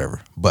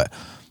whatever. But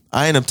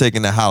I ended up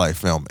taking that highlight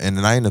film and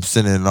then I ended up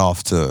sending it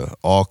off to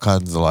all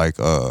kinds of like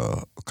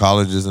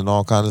colleges and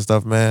all kinds of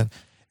stuff, man.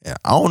 And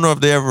I don't know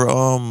if they ever,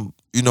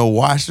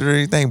 watched it or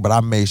anything, but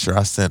I made sure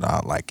I sent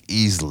out like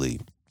easily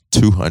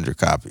 200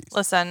 copies.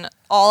 Listen,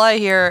 all I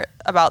hear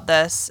about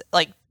this,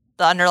 like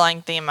the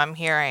underlying theme I'm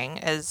hearing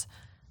is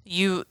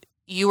you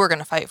were going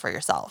to fight for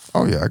yourself.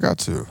 Oh, yeah, I got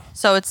to.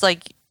 So it's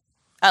like,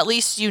 at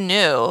least you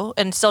knew,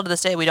 and still to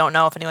this day, we don't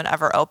know if anyone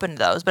ever opened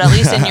those, but at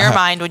least in your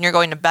mind, when you're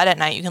going to bed at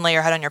night, you can lay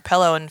your head on your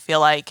pillow and feel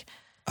like,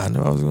 I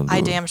know I was going to do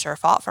it. damn sure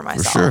fought for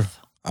myself. For sure.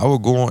 I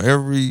would go on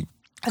every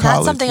and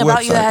that's something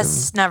about you that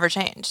has never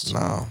changed.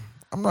 No,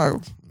 I'm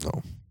not,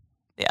 no.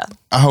 Yeah.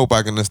 I hope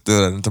I can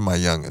instill that into my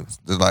youngins.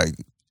 That like,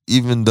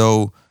 even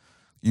though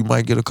you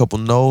might get a couple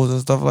no's and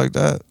stuff like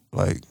that,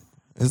 like,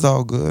 it's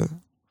all good.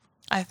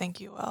 I think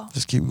you will.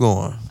 Just keep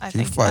going.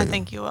 Keep fighting. I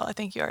think you will. I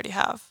think you already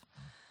have.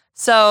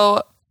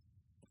 So,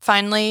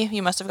 finally,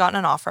 you must have gotten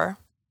an offer.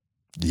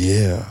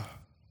 Yeah.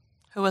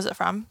 Who was it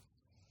from?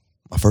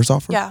 My first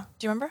offer? Yeah.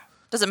 Do you remember?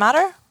 Does it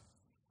matter?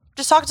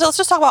 Let's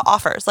just talk about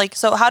offers. Like,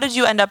 so how did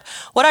you end up?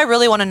 What I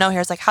really want to know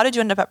here is like, how did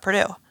you end up at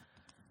Purdue?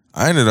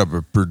 I ended up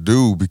at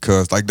Purdue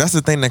because like that's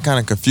the thing that kind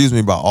of confused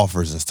me about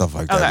offers and stuff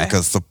like that. Okay.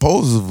 Because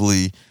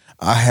supposedly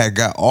I had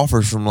got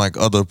offers from like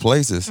other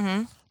places,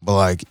 but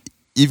like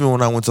even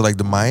when I went to like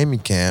the Miami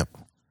camp,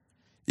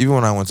 it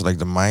was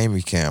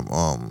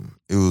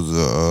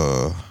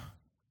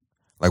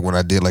like when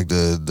I did like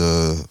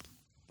the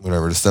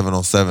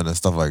 707 and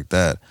stuff like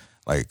that.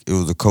 Like it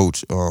was a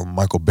coach,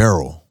 Michael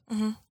Barrow.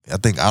 I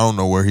don't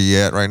know where he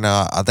at right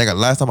now. I think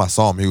last time I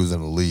saw him, he was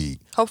in the league.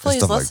 Hopefully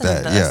he's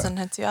listening to this and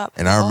hits you up.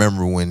 And I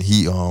remember when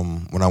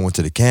when I went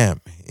to the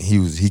camp, he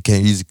used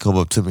to come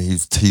up to me. He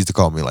used to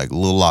call me like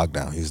Lil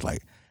Lockdown. He was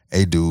like,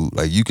 "Hey, dude,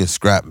 like you can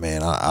scrap,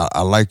 man.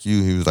 I like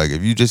you." He was like,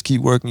 "If you just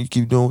keep working, you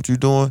keep doing what you're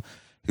doing."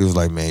 He was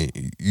like, "Man,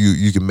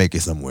 you can make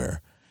it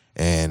somewhere."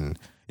 And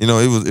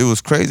it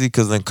was crazy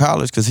because in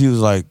college, because he was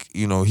like,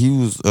 he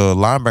was a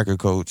linebacker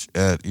coach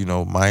at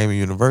Miami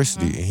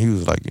University, and he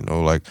was like,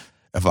 like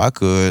if I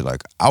could,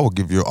 like I would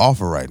give you an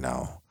offer right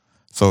now.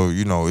 So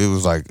it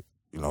was like.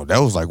 That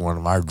was like one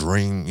of my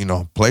dream,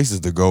 places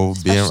to go.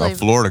 Especially being a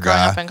Florida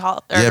guy, growing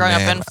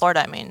up in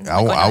Florida. I mean,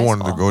 I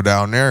wanted to go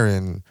down there,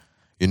 and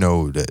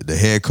the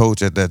head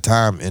coach at that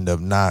time ended up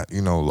not,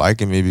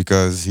 liking me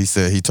because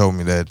he told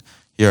me that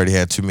he already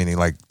had too many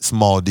like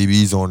small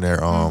DBs on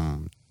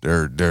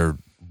their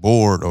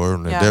board or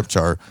on their depth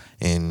chart,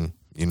 and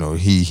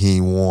he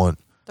want.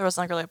 There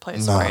wasn't really a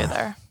place for you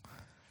there.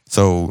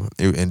 So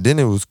and then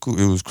it was cool.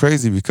 It was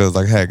crazy because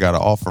like I had got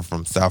an offer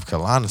from South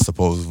Carolina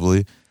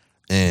supposedly.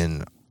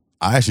 And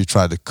I actually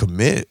tried to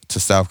commit to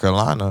South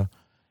Carolina,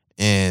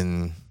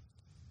 and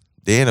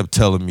they ended up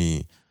telling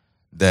me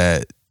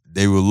that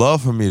they would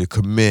love for me to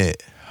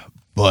commit,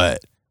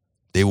 but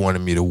they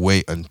wanted me to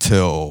wait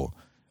until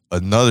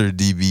another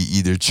DB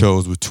either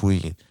chose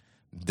between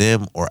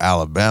them or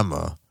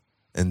Alabama,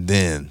 and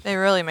then they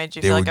really made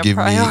you feel like a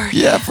priority.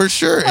 Yeah, for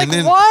sure. Like, and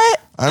then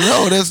what? I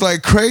know that's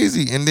like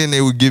crazy. And then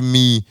they would give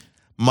me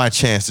my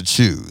chance to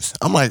choose.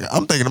 I'm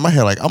thinking in my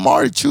head, like, I'm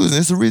already choosing.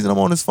 It's the reason I'm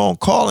on this phone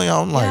calling.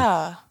 I'm like,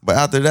 yeah. But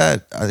after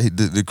that,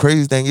 the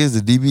crazy thing is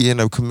the DB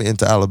ended up committing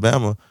to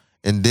Alabama,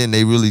 and then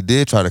they really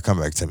did try to come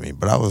back to me.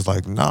 But I was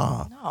like,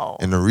 nah. No.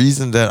 And the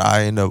reason that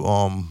I ended up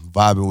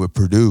vibing with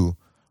Purdue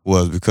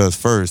was because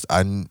first,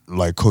 I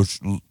like Coach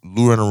Lou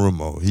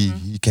Anarumo.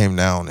 He came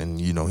down, and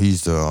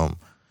he's the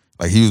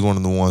he was one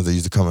of the ones that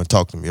used to come and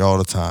talk to me all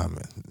the time.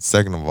 And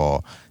second of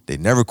all, they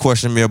never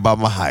questioned me about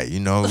my height.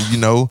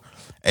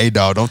 Hey,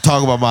 dog, don't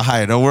talk about my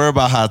height. Don't worry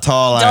about how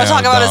tall I am. Don't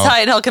talk about dog. his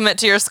height. He'll commit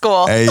to your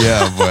school. Hey,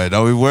 yeah, but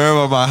don't be worried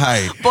about my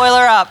height.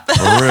 Boiler up.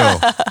 For real.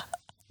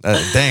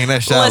 Dang,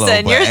 that's shallow.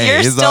 Listen,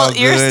 you're still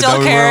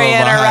carrying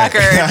a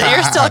record.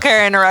 You're still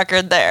carrying a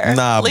record there.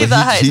 Nah, leave but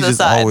the height to the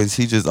side.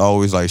 He just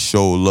always like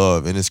show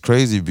love, and it's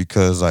crazy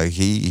because like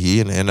he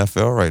in the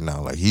NFL right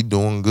now. Like he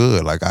doing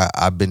good. Like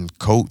I've been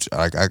coached.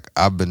 Like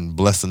I've been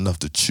blessed enough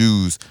to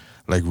choose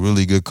like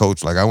really good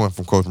coach. Like I went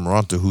from Coach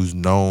Maranta, who's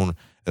known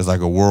as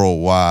like a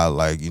worldwide,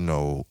 like,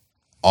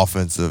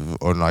 offensive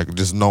or like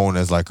just known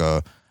as like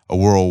a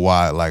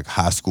worldwide like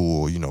high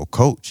school,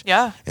 coach.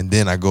 Yeah. And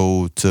then I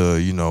go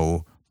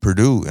to,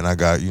 Purdue and I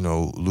got,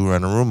 Lou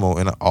Anarumo,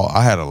 and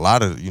I had a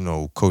lot of,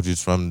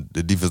 coaches from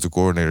the defensive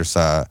coordinator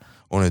side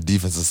on the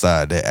defensive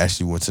side that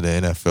actually went to the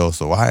NFL.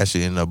 So I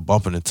actually ended up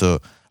bumping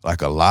into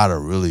like a lot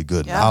of really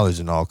good knowledge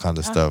and all kinds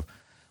of stuff.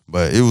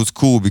 But it was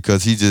cool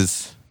because he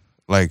just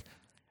like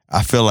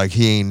I feel like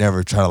he ain't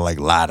never try to like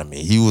lie to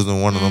me. He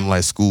wasn't one of them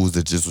like schools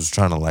that just was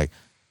trying to like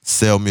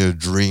sell me a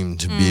dream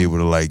to be able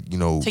to like, you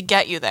know, to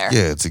get you there.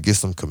 Yeah, to get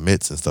some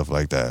commits and stuff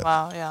like that.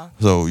 Wow, yeah.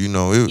 So, you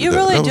know, you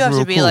really that do have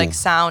to be cool. like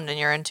sound in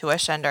your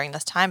intuition during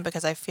this time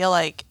because I feel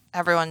like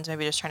everyone's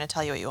maybe just trying to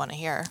tell you what you want to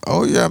hear.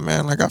 Oh yeah,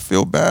 man. Like I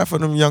feel bad for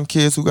them young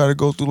kids who got to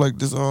go through like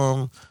this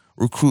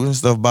recruiting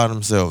stuff by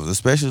themselves,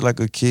 especially like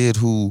a kid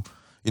who,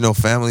 you know,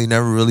 family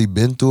never really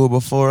been through it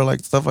before,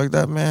 like stuff like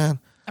that, man.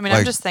 I mean, like,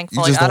 I'm just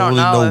thankful. You just like, don't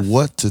I don't really know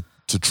what to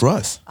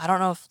trust. I don't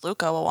know if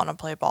Luka will want to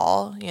play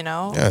ball, you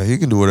know? Yeah, he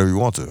can do whatever he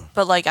wants to.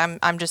 But like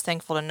I'm just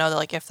thankful to know that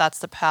like if that's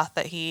the path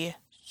that he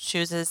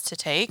chooses to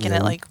take and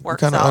it like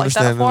works out like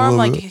that for him,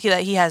 like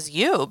that he has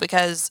you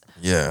because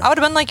I would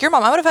have been like your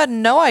mom. I would have had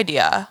no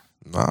idea.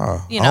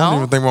 Nah. You I know? don't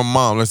even think my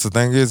mom. That's the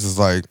thing is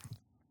like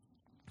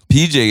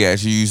PJ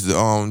actually used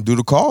to do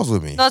the calls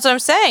with me. No, that's what I'm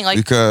saying. Like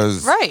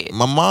because right.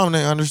 my mom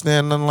didn't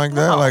understand nothing like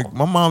that. No. Like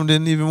my mom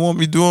didn't even want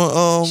me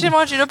doing she didn't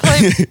want you to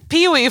play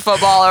pee-wee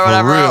football or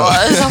whatever it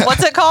was.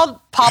 What's it called?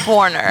 Pop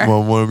Warner.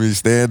 Mom wanted me to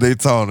stay in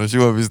Daytona. She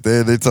wanted me to stay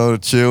in Daytona,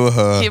 chill with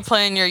her. Keep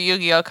playing your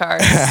Yu-Gi-Oh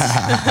cards.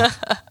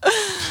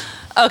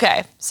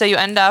 Okay, so you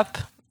end up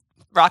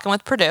rocking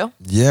with Purdue.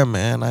 Yeah,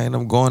 man. I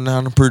ended up going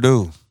down to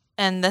Purdue.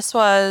 And this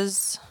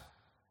was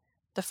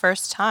the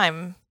first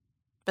time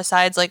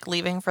besides like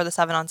leaving for the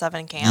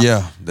 7-on-7 camp.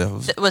 Yeah.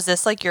 Was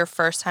this like your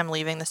first time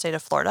leaving the state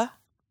of Florida?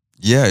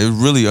 Yeah, it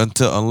really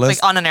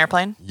unless like on an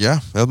airplane? Yeah,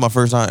 that was my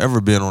first time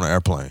ever being on an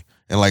airplane.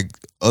 And like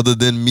other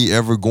than me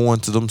ever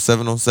going to them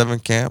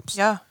 7-on-7 camps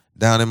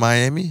down in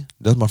Miami,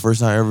 that's my first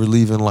time ever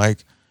leaving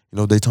like, you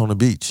know, Daytona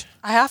Beach.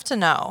 I have to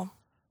know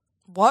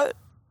what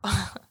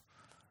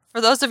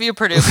for those of you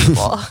Purdue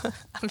people,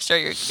 I'm sure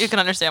you can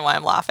understand why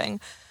I'm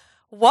laughing.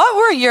 What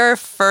were your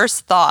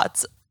first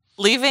thoughts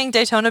leaving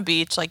Daytona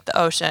Beach, like the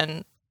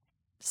ocean,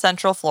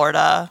 Central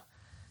Florida?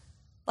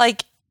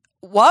 Like,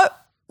 what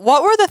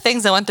were the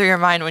things that went through your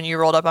mind when you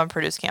rolled up on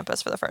Purdue's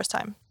campus for the first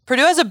time?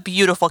 Purdue has a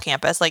beautiful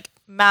campus, like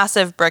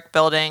massive brick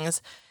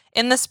buildings.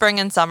 In the spring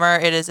and summer,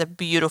 it is a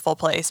beautiful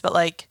place. But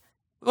like,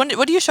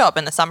 what do you show up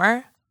in the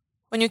summer?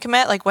 When you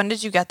commit, like when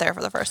did you get there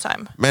for the first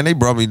time? Man, they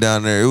brought me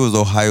down there. It was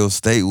Ohio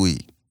State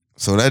week.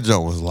 So that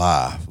joke was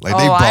live. Like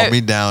they brought me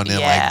down in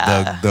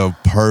like the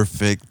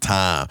perfect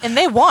time. And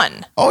they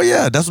won. Oh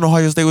yeah, that's when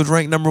Ohio State was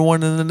ranked #1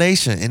 in the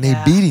nation, and they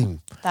beat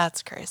him.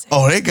 That's crazy.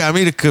 Oh, they got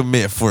me to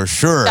commit for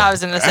sure. I was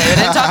gonna say they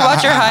didn't talk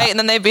about your height, and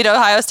then they beat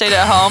Ohio State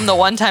at home. The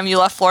one time you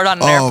left Florida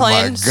on an airplane.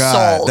 Oh my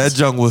God, sold. that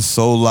junk was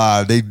so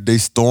live. They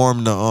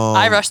stormed the.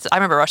 I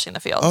remember rushing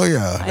the field. Oh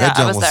yeah, that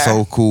junk was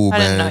so cool,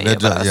 man. I didn't know you,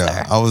 but I was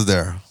there. I was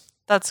there.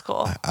 That's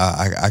cool.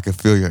 I could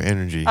feel your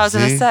energy. I was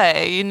gonna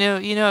say you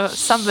knew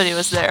somebody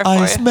was there.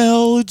 I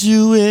smelled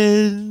you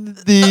in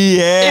the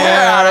air.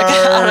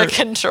 You're out of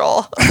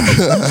control.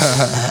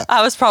 I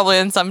was probably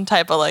in some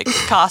type of like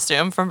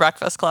costume from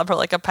Breakfast Club or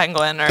like a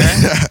penguin or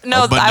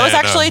no. I was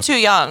actually too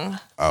young.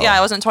 Oh. Yeah, I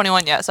wasn't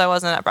 21 yet, so I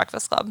wasn't at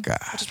Breakfast Club. God.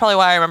 Which is probably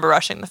why I remember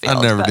rushing the field.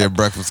 I never did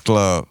Breakfast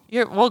Club.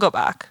 We'll go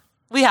back.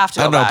 We have to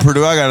go back.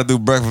 Purdue, I got to do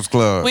Breakfast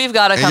Club. We've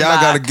got to come y'all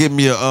back. got to give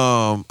me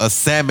a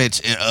sandwich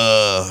and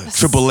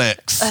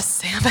XXX. A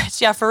sandwich,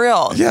 yeah, for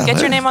real. Yeah, get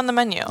your name on the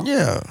menu.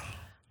 Yeah.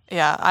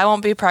 Yeah, I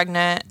won't be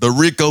pregnant. The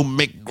Rico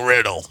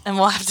McGriddle. And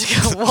we'll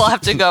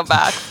have to go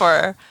back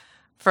for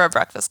a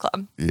Breakfast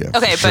Club. Yeah.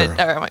 Okay, sure.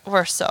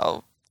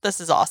 but this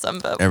is awesome,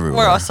 but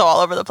Everywhere. we're so all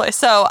over the place.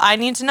 So I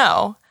need to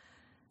know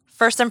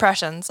first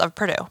impressions of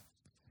Purdue.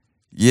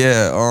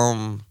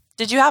 Yeah.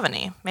 Did you have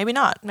any? Maybe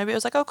not. Maybe it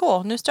was like, oh,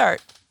 cool, new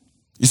start.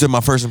 You said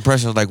my first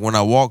impressions, like when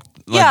I walked.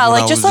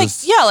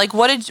 Like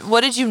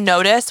what did you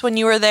notice when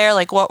you were there?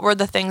 Like, what were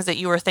the things that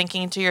you were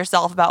thinking to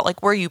yourself about?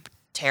 Like, were you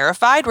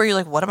terrified? Were you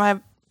like, what am I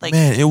like?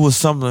 Man, it was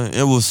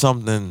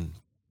something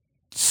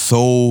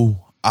so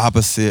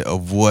opposite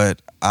of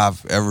what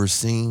I've ever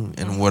seen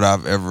and what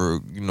I've ever,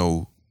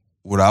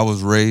 what I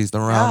was raised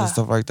around and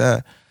stuff like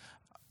that.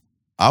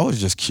 I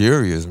was just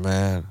curious,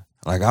 man.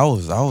 Like I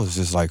was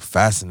just like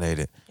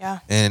fascinated. Yeah.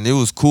 And it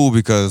was cool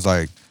because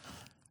like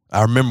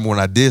I remember when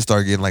I did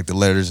start getting like the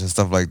letters and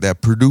stuff like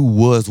that, Purdue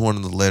was one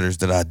of the letters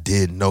that I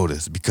did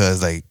notice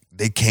because like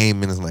they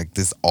came in as like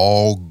this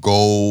all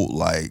gold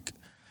like,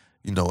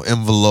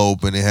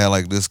 envelope and it had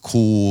like this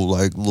cool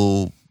like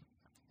little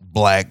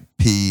black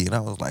P and I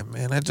was like,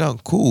 man, that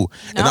junk cool.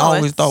 And I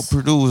always thought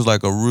Purdue was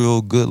like a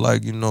real good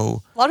like, a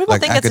lot of people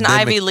think it's an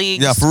Ivy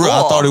League Yeah, for real.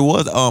 I thought it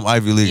was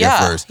Ivy League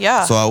at first.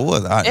 Yeah. So I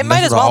was. It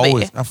might as well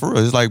be. For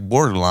real, it's like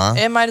borderline.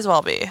 It might as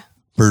well be.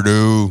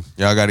 Purdue,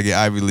 y'all got to get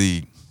Ivy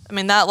League. I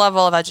mean, that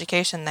level of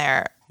education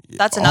there,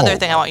 that's another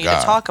thing I want you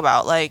to talk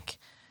about. Like,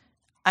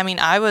 I mean,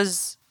 I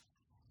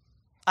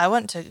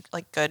went to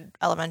like good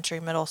elementary,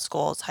 middle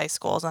schools, high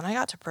schools, and I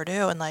got to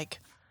Purdue and like,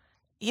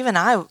 even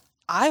I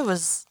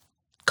was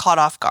caught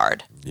off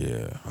guard.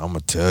 Yeah, I'm gonna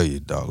tell you,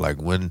 dog. Like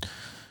when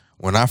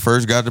I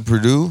first got to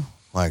Purdue,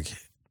 like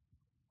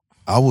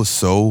I was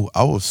so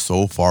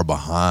far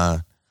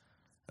behind.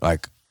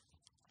 Like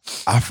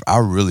I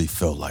really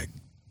felt like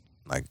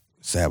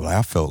sad, but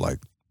I felt like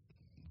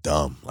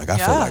dumb. Like I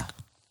felt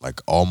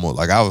like almost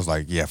like I was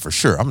like, yeah, for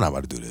sure, I'm not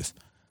about to do this.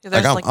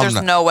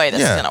 There's no way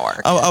this is gonna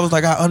work. I was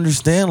like, I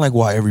understand like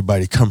why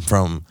everybody come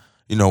from,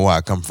 where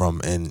I come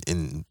from, and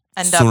end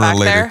sooner up back or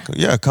later,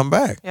 there. come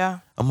back. Yeah,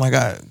 I'm like,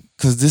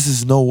 because this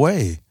is no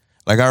way.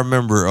 Like I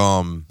remember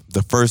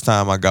the first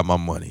time I got my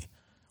money,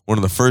 one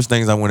of the first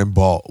things I went and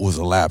bought was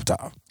a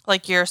laptop.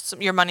 Like your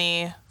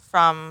money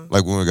from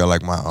like when we got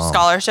like my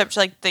scholarships,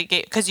 like they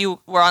gave, because you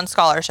were on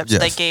scholarships, so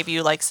they gave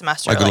you like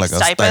semester like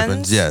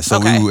stipends. Yeah, so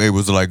we were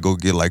able to like go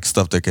get like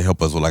stuff that can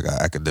help us with like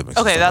our academics.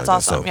 Okay, that's like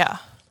awesome. That.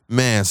 So,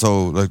 man,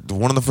 so like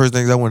one of the first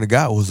things I went and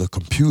got was a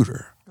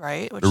computer.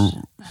 Right. Which...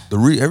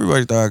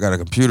 everybody thought I got a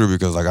computer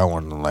because like I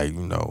wanted to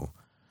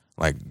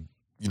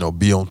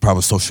be on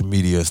probably social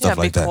media and stuff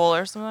like that. Cool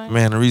or something.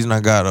 Man, the reason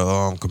I got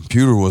a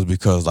computer was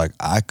because like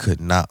I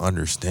could not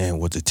understand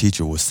what the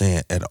teacher was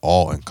saying at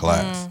all in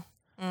class.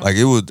 Like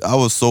I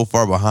was so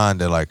far behind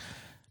that like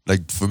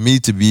for me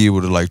to be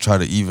able to like try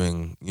to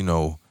even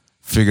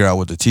figure out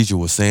what the teacher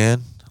was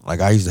saying,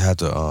 like I used to have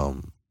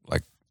to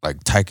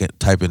type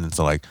it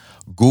into like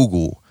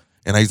Google,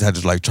 and I used to have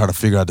to like try to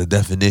figure out the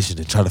definition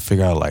and try to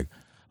figure out like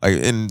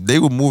and they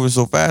were moving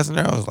so fast in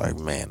there. I was like,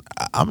 man,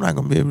 I'm not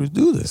gonna be able to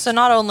do this. So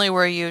not only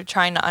were you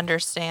trying to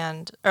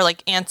understand or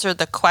like answer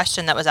the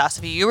question that was asked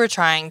of you, you were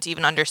trying to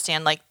even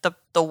understand like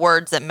the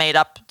words that made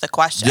up the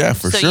question. Yeah,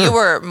 for sure. So you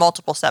were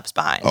multiple steps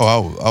behind.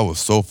 Oh, I was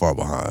so far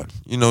behind.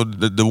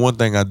 The one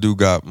thing I do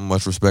got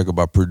much respect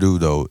about Purdue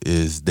though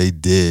is they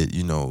did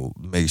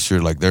make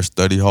sure like their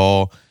study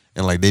hall.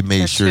 And like they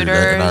made sure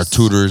that and our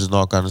tutors and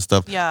all kind of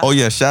stuff. Yeah. Oh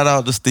yeah, shout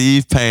out to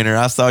Steve Painter.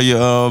 I saw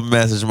your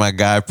message, my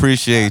guy.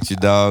 Appreciate you,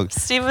 dog.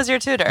 Steve was your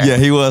tutor. Yeah,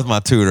 he was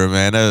my tutor,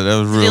 man. That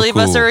was real cool. Did he leave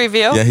us a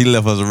review? Yeah, he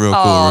left us a real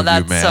cool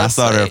review, man. So I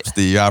saw sweet. that,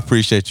 Steve. I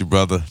appreciate you,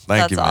 brother.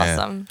 Thank you, man. That's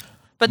awesome.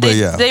 But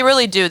they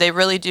really do. They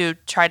really do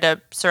try to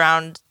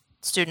surround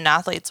student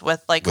athletes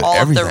with like all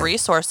everything. Of the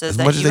resources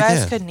that you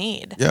guys could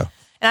need. Yeah.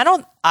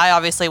 And I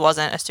obviously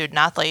wasn't a student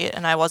athlete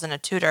and I wasn't a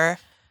tutor.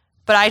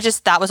 But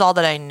that was all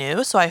that I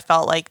knew. So I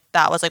felt like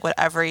that was like what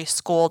every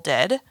school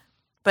did.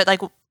 But like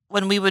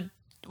when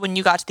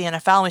you got to the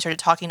NFL and we started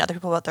talking to other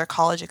people about their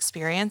college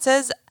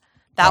experiences,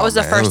 that was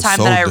the first time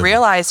that I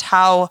realized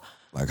how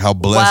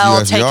blessed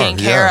well taken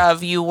care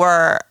of you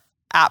were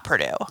at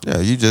Purdue. Yeah,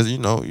 you just,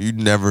 you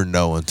never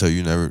know until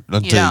you don't know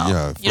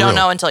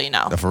until you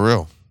know. Yeah, for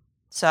real.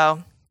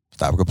 So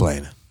stop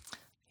complaining.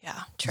 Yeah,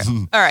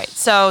 true. All right.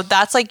 So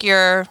that's like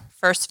your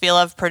first feel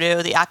of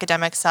Purdue, the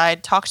academic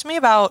side. Talk to me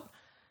about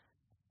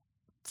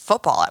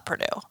football at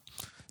Purdue.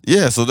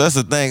 Yeah, so that's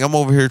the thing. I'm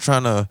over here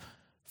trying to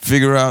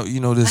figure out,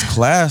 this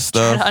class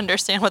stuff. Trying to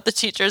understand what the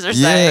teachers are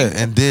saying.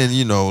 Yeah, and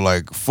then,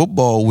 like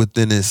football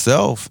within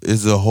itself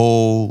is a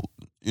whole,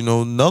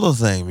 another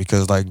thing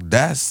because like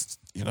that's,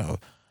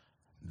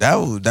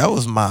 that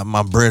was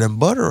my bread and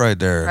butter right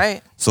there.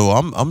 Right. So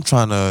I'm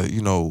trying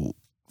to,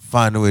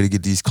 find a way to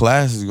get these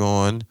classes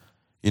going.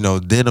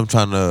 Then I'm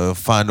trying to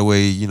find a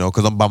way,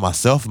 because I'm by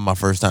myself for my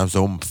first time,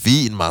 so I'm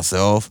feeding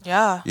myself.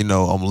 Yeah.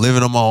 I'm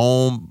living on my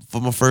own for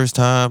my first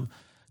time,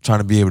 trying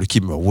to be able to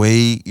keep my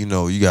weight. You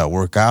got to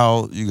work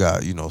out, you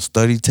got,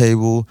 study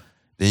table,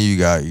 then you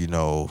got,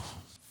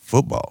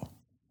 football.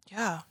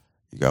 Yeah.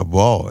 You got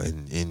ball,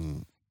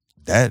 and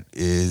that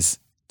is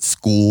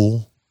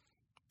school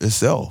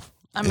itself.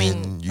 I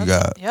mean, you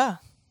got. Yeah.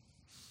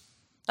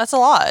 That's a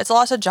lot. It's a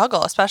lot to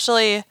juggle,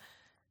 especially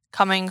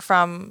coming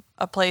from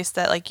a place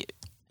that like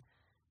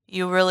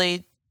you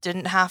really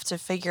didn't have to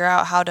figure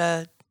out how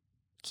to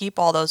keep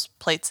all those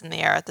plates in the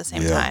air at the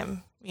same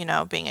time,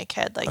 being a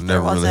kid. Like I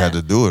never really had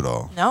to do it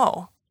all.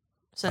 No.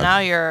 So now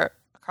you're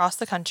across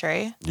the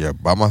country. Yeah,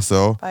 by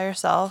myself. By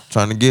yourself.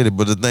 Trying to get it.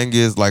 But the thing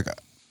is, like,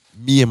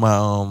 me and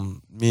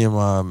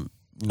my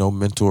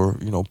mentor,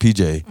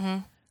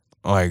 PJ,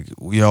 like,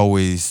 we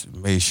always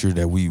made sure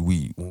that we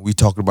when we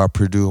talked about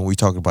Purdue and we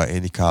talked about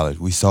any college,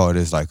 we saw it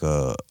as like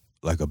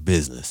a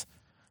business.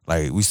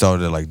 Like we saw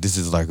that like this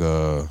is like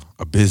a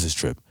business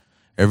trip.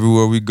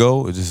 Everywhere we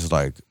go, it's just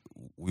like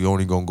we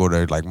only gonna go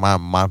there. Like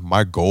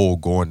my goal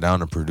going down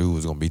to Purdue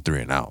was gonna be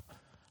 3 and out.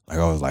 Like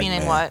I was like,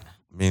 meaning what?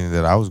 Meaning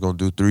that I was gonna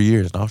do 3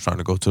 years and I was trying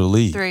to go to the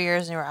league. 3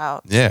 years and you were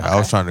out. Yeah, okay. I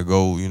was trying to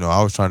go.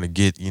 I was trying to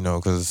get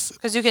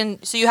because you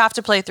can. So you have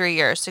to play 3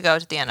 years to go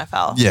to the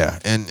NFL. Yeah,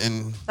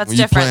 and that's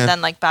different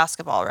than like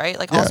basketball, right?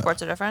 Like all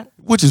sports are different.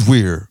 Which is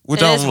weird.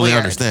 Which I don't really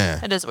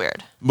understand. It is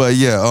weird. But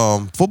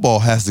yeah, football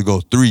has to go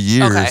 3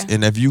 years,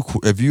 and if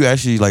you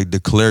actually like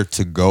declare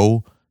to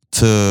go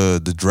to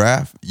the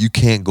draft, you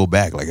can't go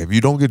back. Like if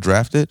you don't get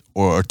drafted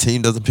or a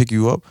team doesn't pick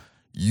you up,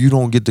 you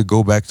don't get to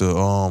go back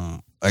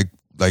to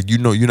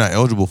you're not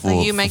eligible for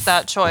you make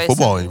that choice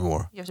football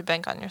anymore. You have to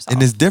bank on yourself.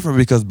 And it's different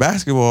because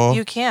basketball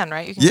you can,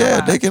 right? You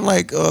can they can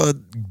like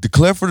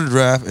declare for the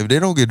draft. If they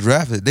don't get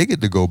drafted, they get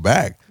to go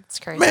back. It's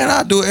crazy. Man,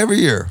 I do it every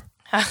year.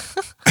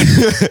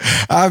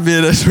 I'd be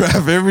in a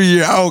draft every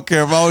year. I don't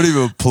care if I don't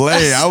even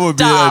play. I would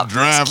be in a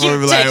draft.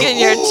 Keep be taking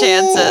your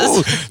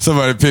chances.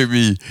 Somebody pick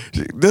me.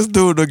 This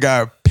dude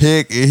got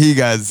picked and he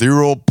got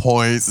 0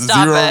 points,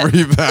 Stop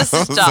 0 rebounds.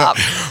 Stop.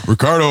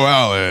 Ricardo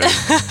Allen.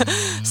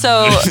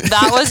 So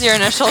that was your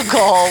initial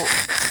goal,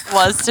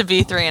 was to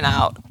be 3 and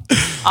out.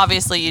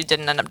 Obviously, you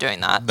didn't end up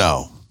doing that.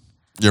 No.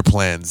 Your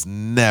plans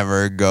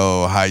never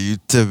go how you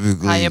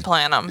typically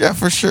plan them. Yeah,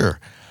 for sure.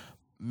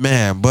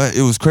 Man, but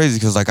it was crazy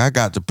because, like, I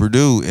got to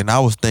Purdue and I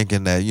was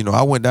thinking that,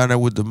 I went down there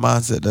with the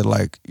mindset that,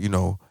 like,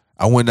 the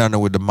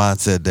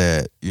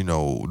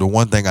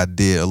one thing I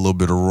did a little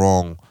bit of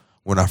wrong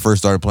when I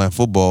first started playing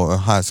football in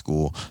high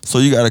school. So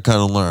you got to kind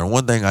of learn.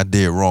 One thing I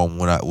did wrong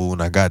when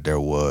I got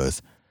there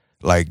was,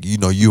 like,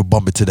 you'll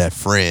bump into that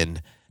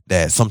friend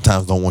that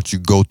sometimes don't want you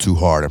to go too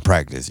hard in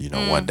practice,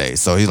 one day.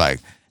 So he's like,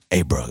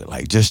 hey, bro,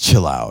 like, just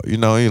chill out. He's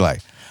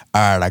like,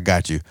 all right, I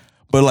got you.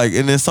 But, like,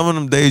 and then some of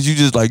them days you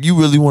just, like, you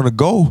really want to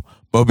go,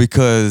 but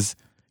because,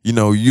 you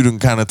done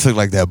kind of took,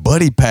 like, that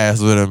buddy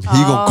pass with him, he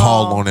gonna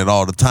call on it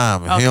all the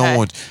time. And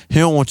he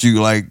don't want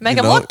you, like, make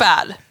him look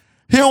bad.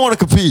 He don't want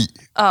to compete.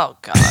 Oh,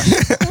 gosh.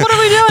 What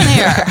are we doing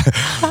here?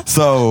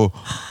 So,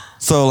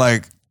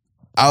 like,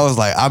 I was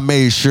like, I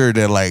made sure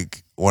that,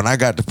 like, when I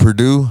got to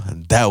Purdue,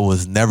 that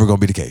was never gonna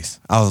be the case.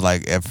 I was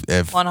like,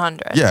 if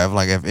 100. Yeah,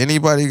 if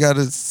anybody got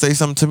to say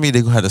something to me,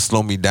 they gonna have to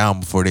slow me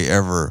down before they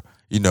ever,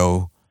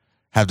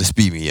 have to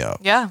speed me up.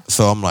 Yeah.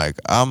 So I'm like,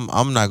 I'm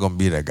not gonna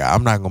be that guy.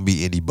 I'm not gonna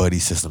be any buddy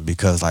system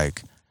because,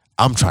 like,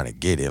 I'm trying to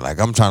get it. Like,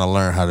 I'm trying to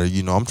learn how to,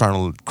 I'm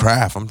trying to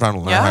craft. I'm trying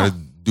to learn how to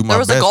do my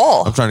best. There was a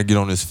goal. I'm trying to get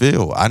on this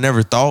field. I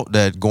never thought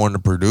that going to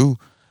Purdue,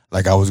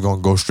 like, I was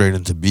gonna go straight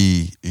into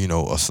be,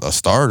 a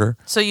starter.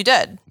 So you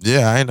did.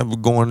 Yeah, I ended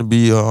up going to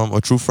be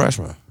a true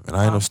freshman, and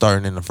I ended up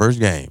starting in the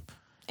first game.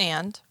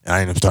 And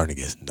I ended up starting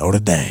against Notre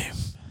Dame.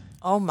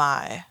 Oh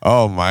my.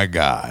 Oh my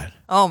God.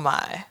 Oh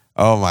my.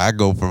 Oh my! I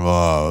go from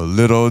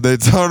little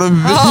Daytona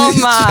Beach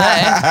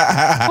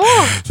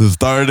to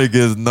starting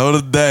against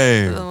Notre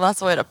Dame. That's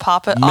the way to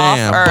pop it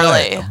off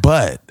early.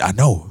 But I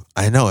know,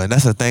 and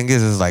that's the thing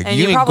is like, and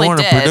you ain't probably going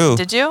to Purdue.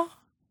 Did you?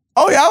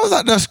 Oh yeah, I was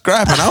out there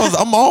scrapping.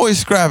 I'm always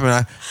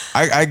scrapping.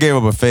 I gave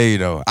up a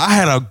fade though. I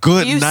had a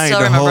good night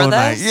the whole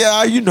night.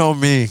 Yeah, you know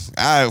me.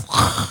 I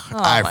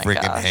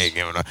freaking hate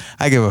giving up.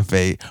 I gave a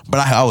fade, but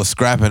I was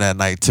scrapping that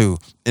night too,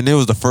 and it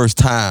was the first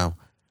time.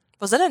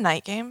 Was it a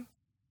night game?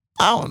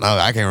 I don't know.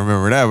 I can't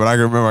remember that, but I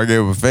can remember I gave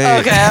him a fade.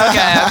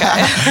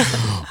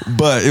 Okay.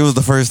 But it was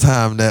the first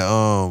time that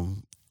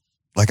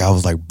like, I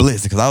was like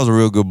blitzed, because I was a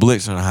real good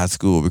blitzer in high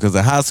school. Because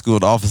in high school,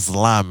 the offensive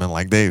linemen,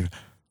 they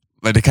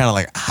kind of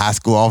like high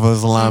school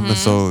offensive linemen.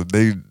 So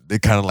they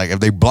kind of like, if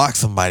they block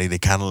somebody, they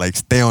kind of like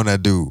stay on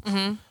that dude.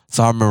 Mm-hmm.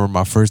 So I remember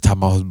my first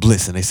time I was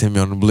blitzing. They sent me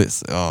on the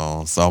blitz. So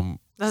I'm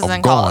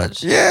going.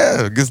 College.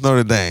 Yeah, against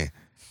Notre Dame.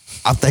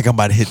 I think I'm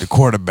about to hit the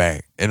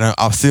quarterback, and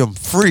I'll see him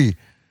free.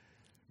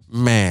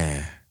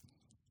 Man,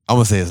 I'm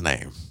going to say his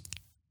name.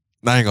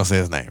 I ain't going to say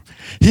his name.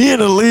 He in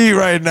the league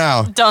right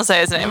now. Don't say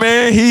his name.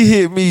 Man, he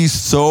hit me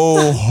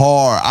so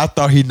hard. I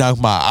thought he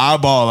knocked my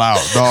eyeball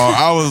out, dog.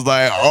 I was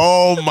like,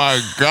 oh my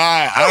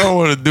God, I don't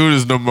want to do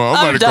this no more.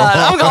 I'm done.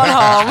 I'm going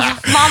home.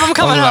 Mom, I'm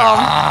coming home.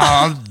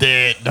 I'm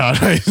dead, dog.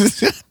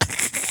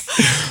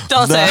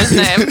 Don't say his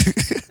name.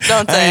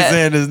 Don't say it. I ain't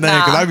saying his name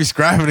because I be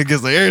scrapping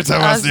against him every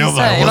time I see him. I'm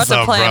like, what's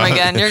up, bro? You have to play him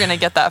again. You're going to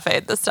get that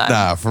fade this time.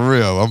 Nah, for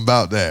real. I'm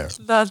about that.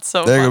 That's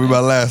so That ain't funny. going to be my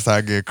last time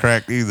I get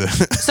cracked either.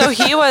 So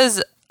he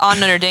was on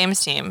Notre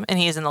Dame's team, and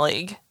he's in the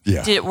league.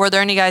 Yeah. Were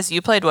there any guys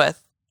you played with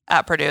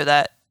at Purdue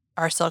that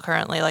are still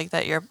currently like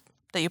that you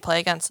play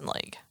against in the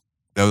league?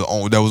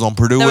 That was on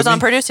Purdue. That was on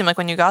Purdue's team, like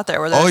when you got there.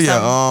 Were there I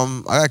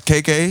got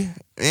KK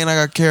and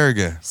I got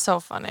Kerrigan.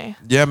 So funny.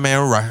 Yeah,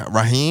 man.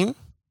 Raheem.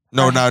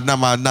 No, not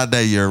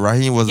that year.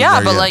 Raheem wasn't there.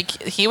 Yeah, but yet.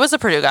 like he was a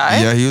Purdue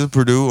guy. Yeah, he was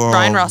Purdue.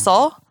 Brian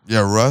Russell. Yeah,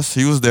 Russ.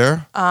 He was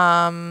there.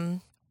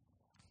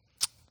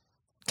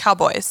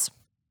 Cowboys.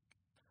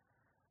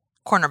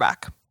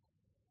 Cornerback.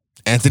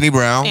 Anthony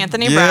Brown. Brown,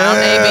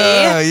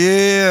 maybe.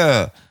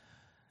 Yeah.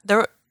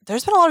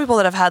 There's been a lot of people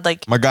that have had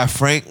like my guy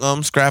Frank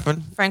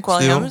scrapping. Frank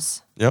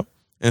Williams. Still. Yep.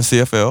 In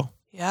CFL.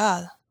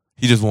 Yeah.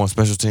 He just won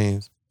special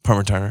teams.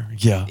 Permanent Turner.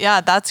 Yeah. Yeah,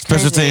 that's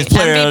crazy. Special teams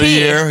player MVP. of the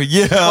year.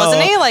 Yeah.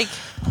 Wasn't he like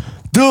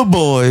the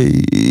boy,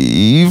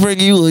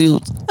 Frankie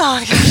Williams.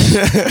 Oh,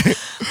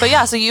 but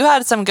yeah, so you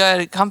had some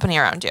good company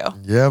around you.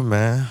 Yeah,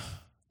 man.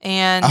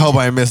 And I hope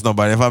I ain't miss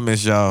nobody. If I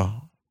miss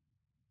y'all,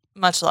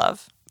 much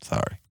love.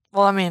 Sorry.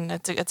 Well, I mean,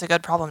 it's a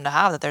good problem to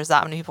have that there's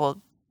that many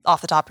people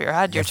off the top of your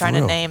head you're trying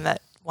to name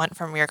that went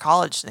from your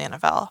college to the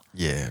NFL.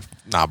 Yeah.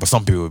 Nah, but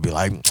some people would be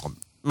like,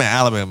 man,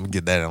 Alabama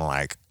get that in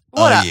like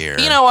a year.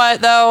 You know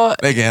what, though?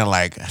 They getting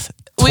like 22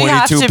 we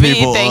have to be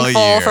people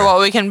thankful for what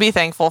we can be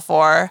thankful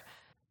for.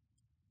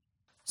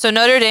 So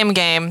Notre Dame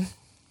game.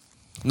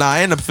 Nah,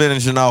 I ended up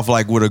finishing off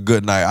like with a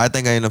good night. I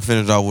think I ended up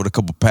finishing off with a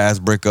couple pass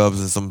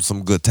breakups and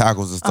some good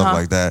tackles and stuff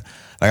like that.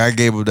 Like I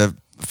gave up that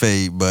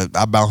fade, but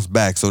I bounced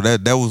back. So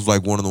that was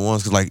like one of the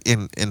ones, because like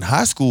in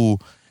high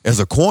school as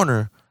a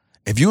corner,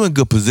 if you in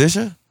good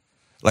position,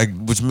 like,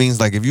 which means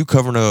like if you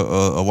covering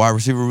a wide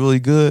receiver really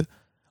good,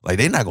 like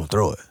they not gonna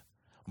throw it.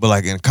 But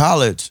like in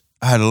college,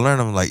 I had to learn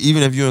them. Like,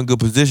 even if you're in good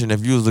position,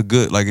 if you was a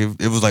good, like, if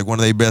it was like one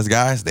of their best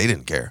guys, they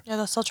didn't care. Yeah,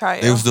 they'll still try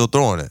you. They were still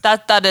throwing it.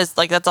 That is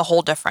like, that's a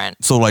whole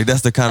different. So like,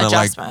 that's the kind of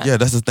like, adjustment. yeah,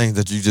 that's the things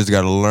that you just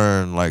got to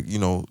learn. Like,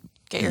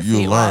 Get your you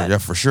feet learn, wet. yeah,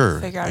 for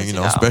sure. Figure out And, as you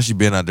go. especially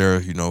being out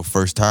there,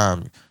 first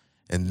time,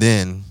 and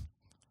then.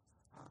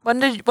 When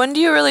do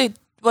you really,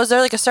 was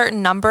there like a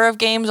certain number of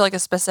games or like a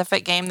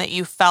specific game that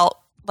you felt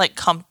like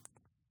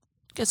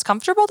is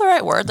comfortable the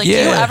right word? Like, do you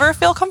Yeah. ever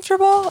feel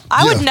comfortable?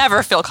 I would Yeah.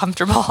 never feel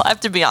comfortable. I have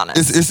to be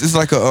honest. It's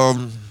like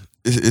a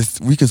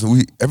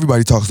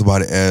everybody talks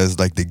about it as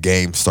like the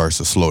game starts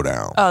to slow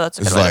down. Oh, that's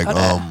a good it's way like to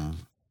put it.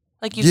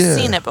 Like you've yeah.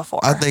 seen it before.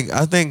 I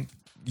think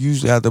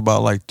usually after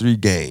about like 3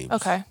 games.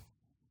 Okay.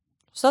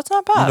 So that's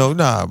not bad.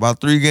 About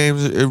 3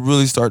 games it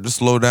really started to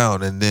slow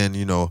down, and then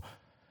you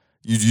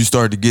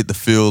start to get the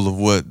feel of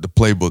what the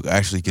playbook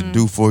actually can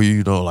do for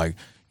you.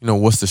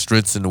 What's the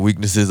strengths and the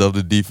weaknesses of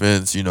the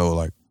defense.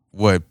 Like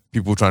what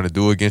people trying to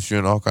do against you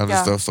and all kinds of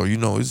stuff. So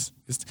it's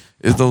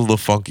those little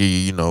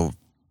funky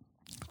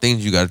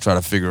things you got to try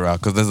to figure out,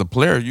 because as a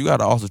player you got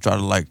to also try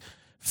to like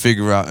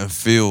figure out and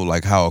feel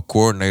like how a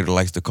coordinator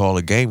likes to call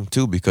a game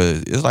too,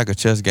 because it's like a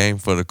chess game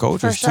for the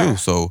coaches For sure. too.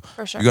 So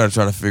For sure. you got to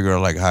try to figure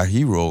out like how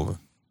he rolling.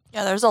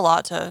 Yeah, there's a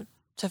lot to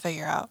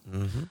figure out.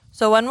 Mm-hmm.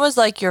 So when was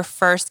like your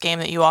first game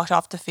that you walked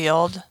off the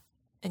field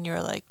and you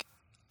were like,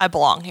 I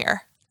belong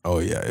here? Oh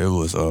yeah, it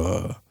was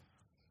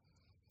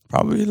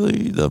probably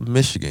the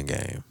Michigan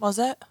game. Was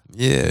it?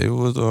 Yeah, it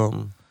was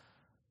the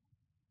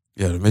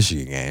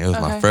Michigan game. It was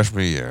my Okay.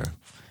 freshman year.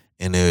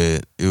 And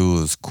it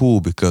was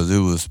cool because it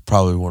was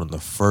probably one of the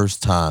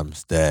first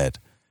times that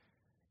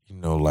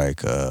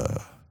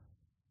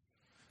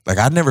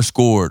I never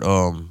scored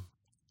a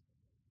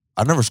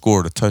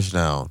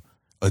touchdown,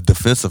 a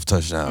defensive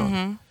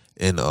touchdown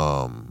in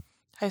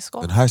High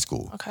school? high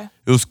school. Okay.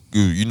 It was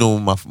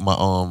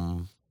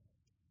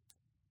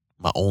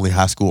my only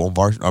high school on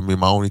varsity. I mean,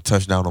 my only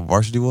touchdown on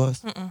varsity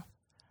was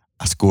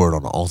I scored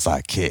on the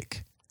onside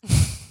kick.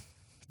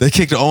 They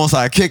kicked the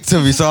onside kick to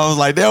me, so I was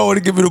like, they don't want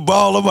to give me the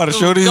ball. I'm about to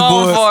show these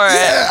Going boys. for it.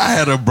 Yeah, I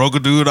had to broke a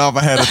dude off.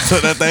 I had to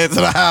took that thing to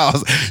the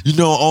house.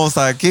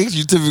 Onside kicks,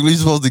 you typically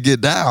supposed to get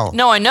down.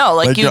 No, I know.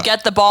 Like you you're-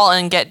 get the ball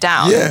and get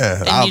down.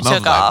 Yeah, And you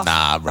took like, off.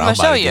 Nah, bro, I'm I'm gonna about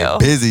show to get you.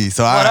 busy.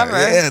 So Whatever.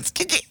 it's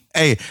kick it.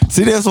 Hey,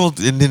 see that's what,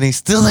 and then they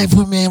still ain't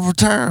put me in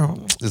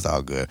return. It's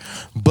all good,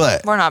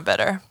 but We're not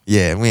bitter.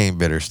 yeah, we ain't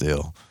bitter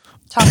still.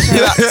 Talk to me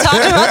about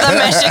the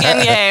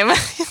Michigan game.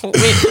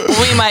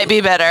 we might be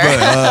bitter.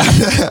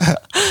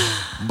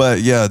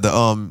 But yeah,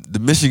 the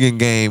Michigan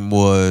game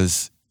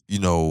was,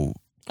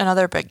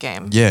 Another big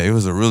game. yeah, it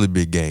was a really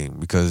big game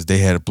because they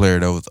had a player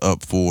that was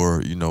up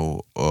for,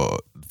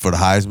 for the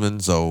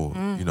Heisman. So,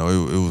 it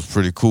was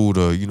pretty cool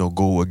to,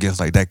 go against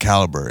like that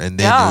caliber. And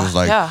then Yeah, it was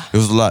like, yeah. it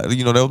was a lot,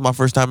 that was my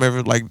first time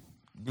ever like,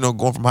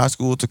 going from high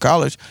school to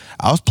college.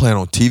 I was playing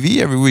on TV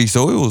every week.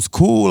 So it was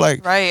cool.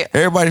 Like, Right.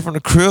 everybody from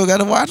the crib got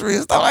to watch me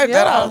and stuff like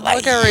that. I was like,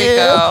 look at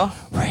yeah.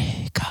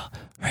 Rico.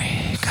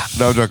 Rico.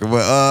 No, I'm joking.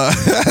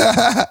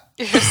 But,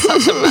 You're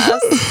such a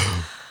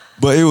mess.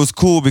 but it was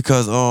cool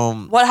because,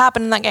 What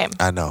happened in that game?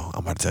 I know.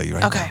 I'm about to tell you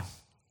right Okay. now.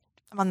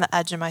 I'm on the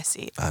edge of my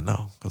seat. I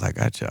know, because I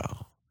got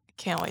y'all.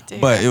 Can't wait to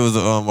hear. But it was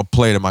a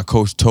play that my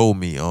coach told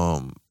me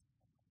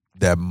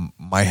that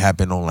might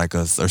happen on like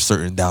a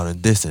certain down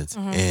and distance,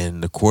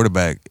 and the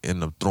quarterback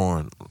ended up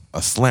throwing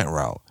a slant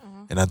route,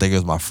 and I think it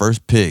was my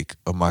first pick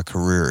of my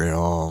career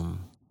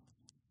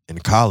in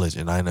college,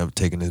 and I ended up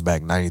taking this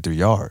back 93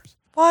 yards,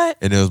 What?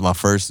 and it was my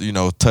first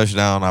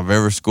touchdown I've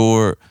ever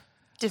scored.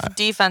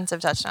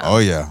 Defensive touchdown. Oh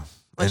yeah,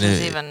 Which and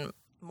is even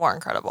more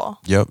incredible.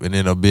 Yep, and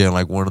ended up being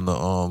like one of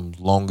the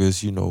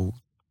longest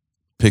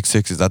pick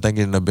sixes. I think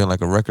it ended up being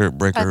like a record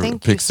breaker I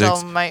think pick you still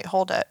six. might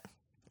hold it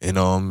In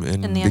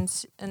in the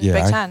Big, Big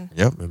Ten.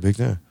 Yep, in Big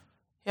Ten.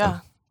 Yeah.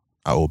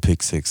 I owe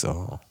pick six.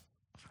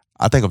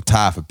 I think I'm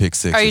tied for pick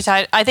six. Are you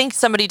tied? I think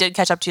somebody did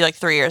catch up to you like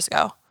 3 years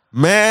ago.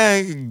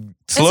 Man,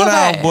 slow It's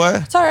okay. down, boy.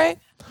 It's all right.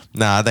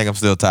 Nah, I think I'm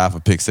still tied for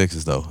pick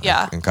sixes though.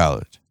 Yeah. In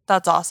college.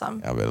 That's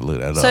awesome. I better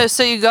look that up.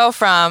 So you go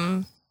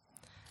from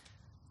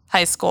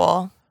high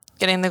school,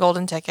 getting the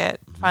golden ticket,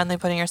 finally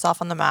putting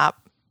yourself on the map,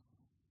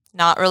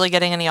 not really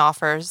getting any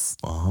offers,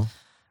 Uh-huh.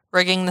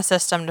 rigging the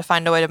system to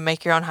find a way to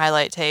make your own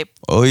highlight tape,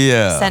 Oh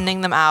yeah.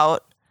 sending them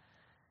out,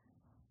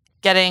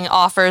 getting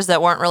offers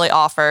that weren't really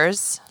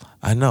offers,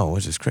 I know,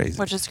 which is crazy.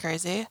 which is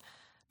crazy.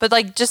 But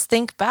like, just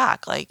think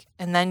back, like,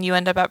 and then you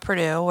end up at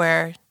Purdue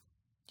where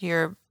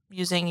you're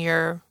using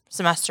your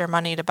semester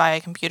money to buy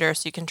a computer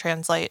so you can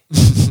translate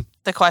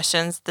the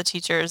questions the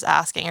teacher's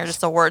asking or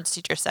just the words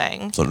teacher's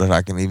saying. so that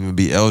I can even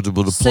be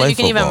eligible to So play you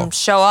can football. even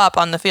show up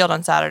on the field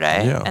on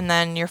Saturday. Yeah. And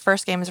then your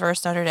first game is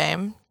versus Notre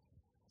Dame.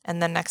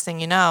 And then next thing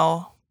you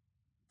know,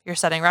 you're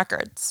setting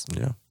records.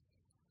 Yeah.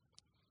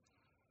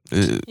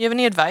 You have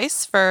any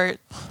advice for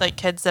like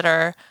kids that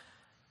are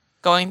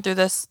going through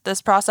this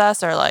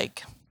process or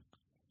like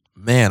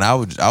Man, I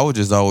would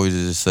just always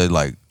just say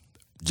like,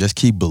 just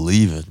keep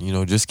believing,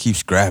 just keep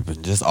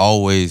scrapping, just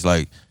always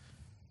like.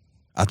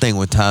 I think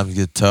when times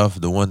get tough,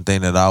 the one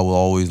thing that I will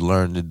always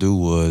learn to do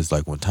was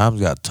like when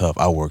times got tough,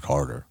 I worked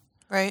harder.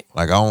 Right.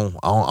 Like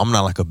I'm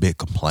not like a big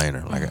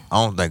complainer. Like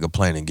I don't think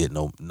complaining get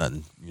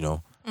nothing. You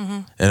know,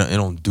 it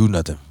don't do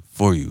nothing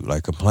for you.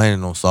 Like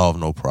complaining don't solve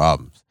no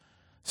problems.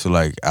 So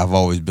like I've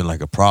always been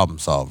like a problem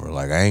solver.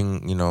 Like I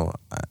ain't, you know,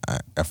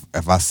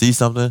 if I see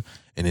something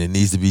and it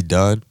needs to be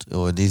done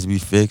or it needs to be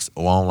fixed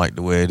or I don't like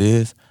the way it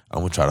is, I'm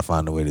gonna try to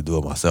find a way to do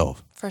it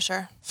myself. For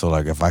sure. So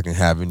like if I can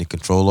have any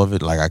control of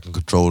it, like I can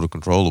control the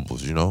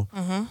controllables, you know.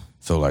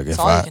 So like That's if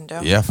all you I can do.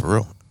 yeah, for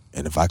real.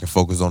 And if I can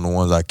focus on the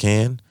ones I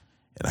can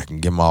and I can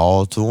give my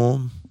all to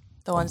them,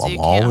 The ones I'm that you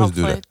can't always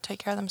do hopefully that. take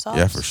care of themselves.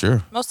 Yeah, for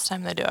sure. Most of the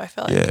time they do, I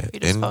feel like. Yeah, If you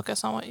just and-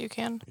 focus on what you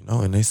can. You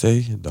know, and they say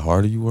the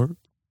harder you work,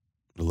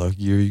 the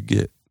luckier you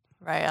get.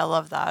 Right. I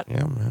love that.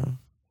 Yeah, man.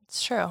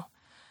 It's true.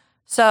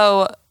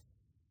 So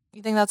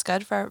you think that's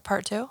good for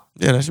part 2?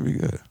 Yeah, that should be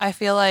good. I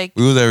feel like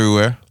We was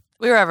everywhere.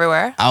 we were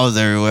everywhere. I was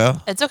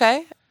everywhere. It's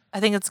okay. I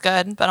think it's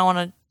good, but I don't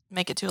want to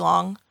make it too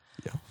long.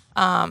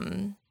 Yeah.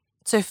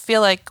 So I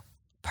feel like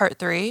part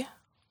 3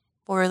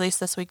 will release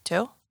this week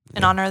too,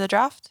 in honor of the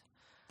draft.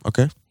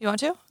 Okay. You want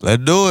to?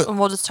 Let's do it. And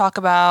we'll just talk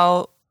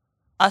about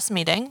us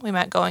meeting. We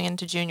met going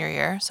into junior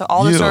year. So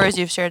all the Yeah. stories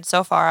you've shared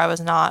so far, I was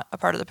not a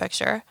part of the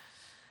picture.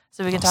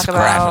 So we can talk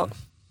Scrapping. about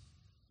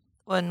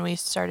when we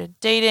started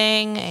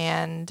dating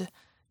and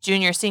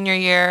junior, senior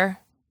year,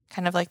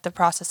 kind of like the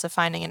process of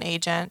finding an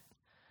agent.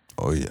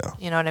 Oh yeah.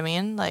 You know what I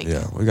mean? Like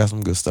Yeah, we got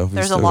some good stuff. We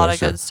there's a still lot gotta of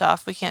share. good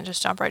stuff. We can't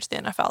just jump right to the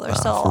NFL. There's Nah,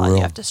 still a for lot real.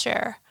 you have to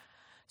share.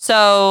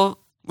 So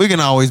We can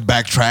always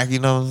backtrack, you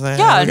know what I'm saying?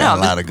 yeah, we got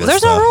no, a lot of good there's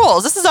stuff. no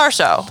rules. This is our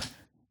show.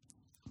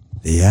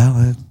 The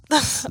Allen.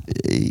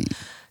 Hey.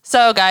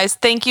 So guys,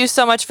 thank you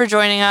so much for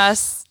joining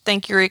us.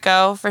 Thank you,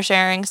 Rico, for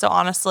sharing so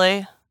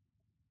honestly.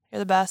 You're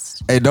the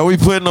best. Hey, don't be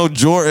putting no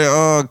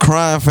Jordan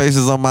crying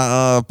faces on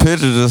my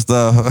pictures and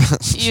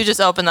stuff. You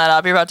just opened that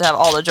up. You're about to have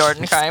all the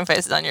Jordan crying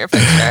faces on your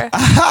picture.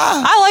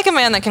 I like a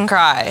man that can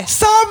cry.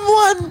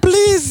 Someone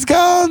please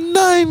call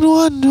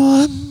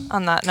 911.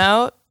 On that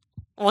note,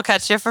 we'll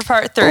catch you for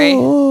part 3.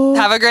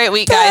 Have a great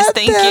week, guys.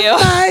 Thank you.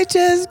 I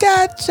just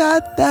got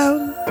shut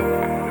down.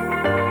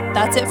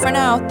 That's it for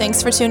now.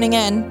 Thanks for tuning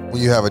in.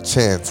 When you have a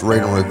chance,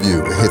 rate and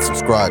review and hit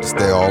subscribe to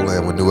stay all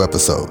in with new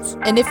episodes.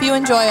 And if you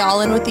enjoy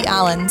All In with the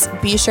Allens,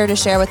 be sure to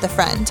share with a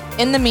friend.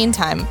 In the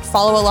meantime,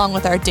 follow along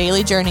with our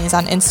daily journeys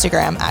on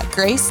Instagram at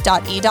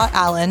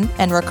grace.e.allen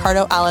and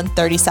Ricardo Allen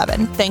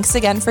 37. Thanks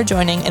again for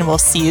joining, and we'll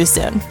see you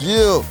soon.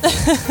 Yeah.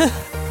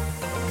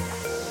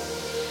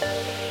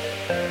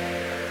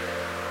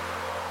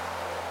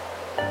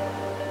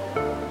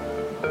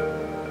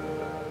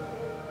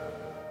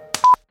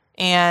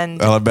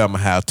 And Alabama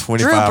have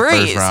 25 Drew first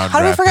Brees. round How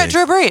do we draft forget picks.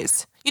 Drew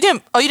Brees? You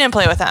didn't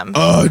play with him.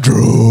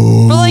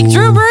 Drew. But like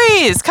Drew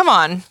Brees, come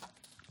on.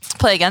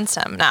 Play against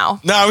him now.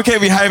 Nah, we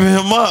can't be hyping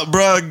him up,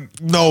 bruh.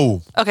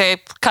 No. Okay,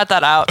 cut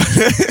that out.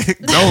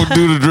 Don't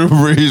do the Drew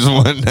Brees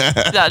one.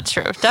 That's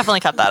true. Definitely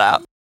cut that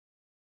out.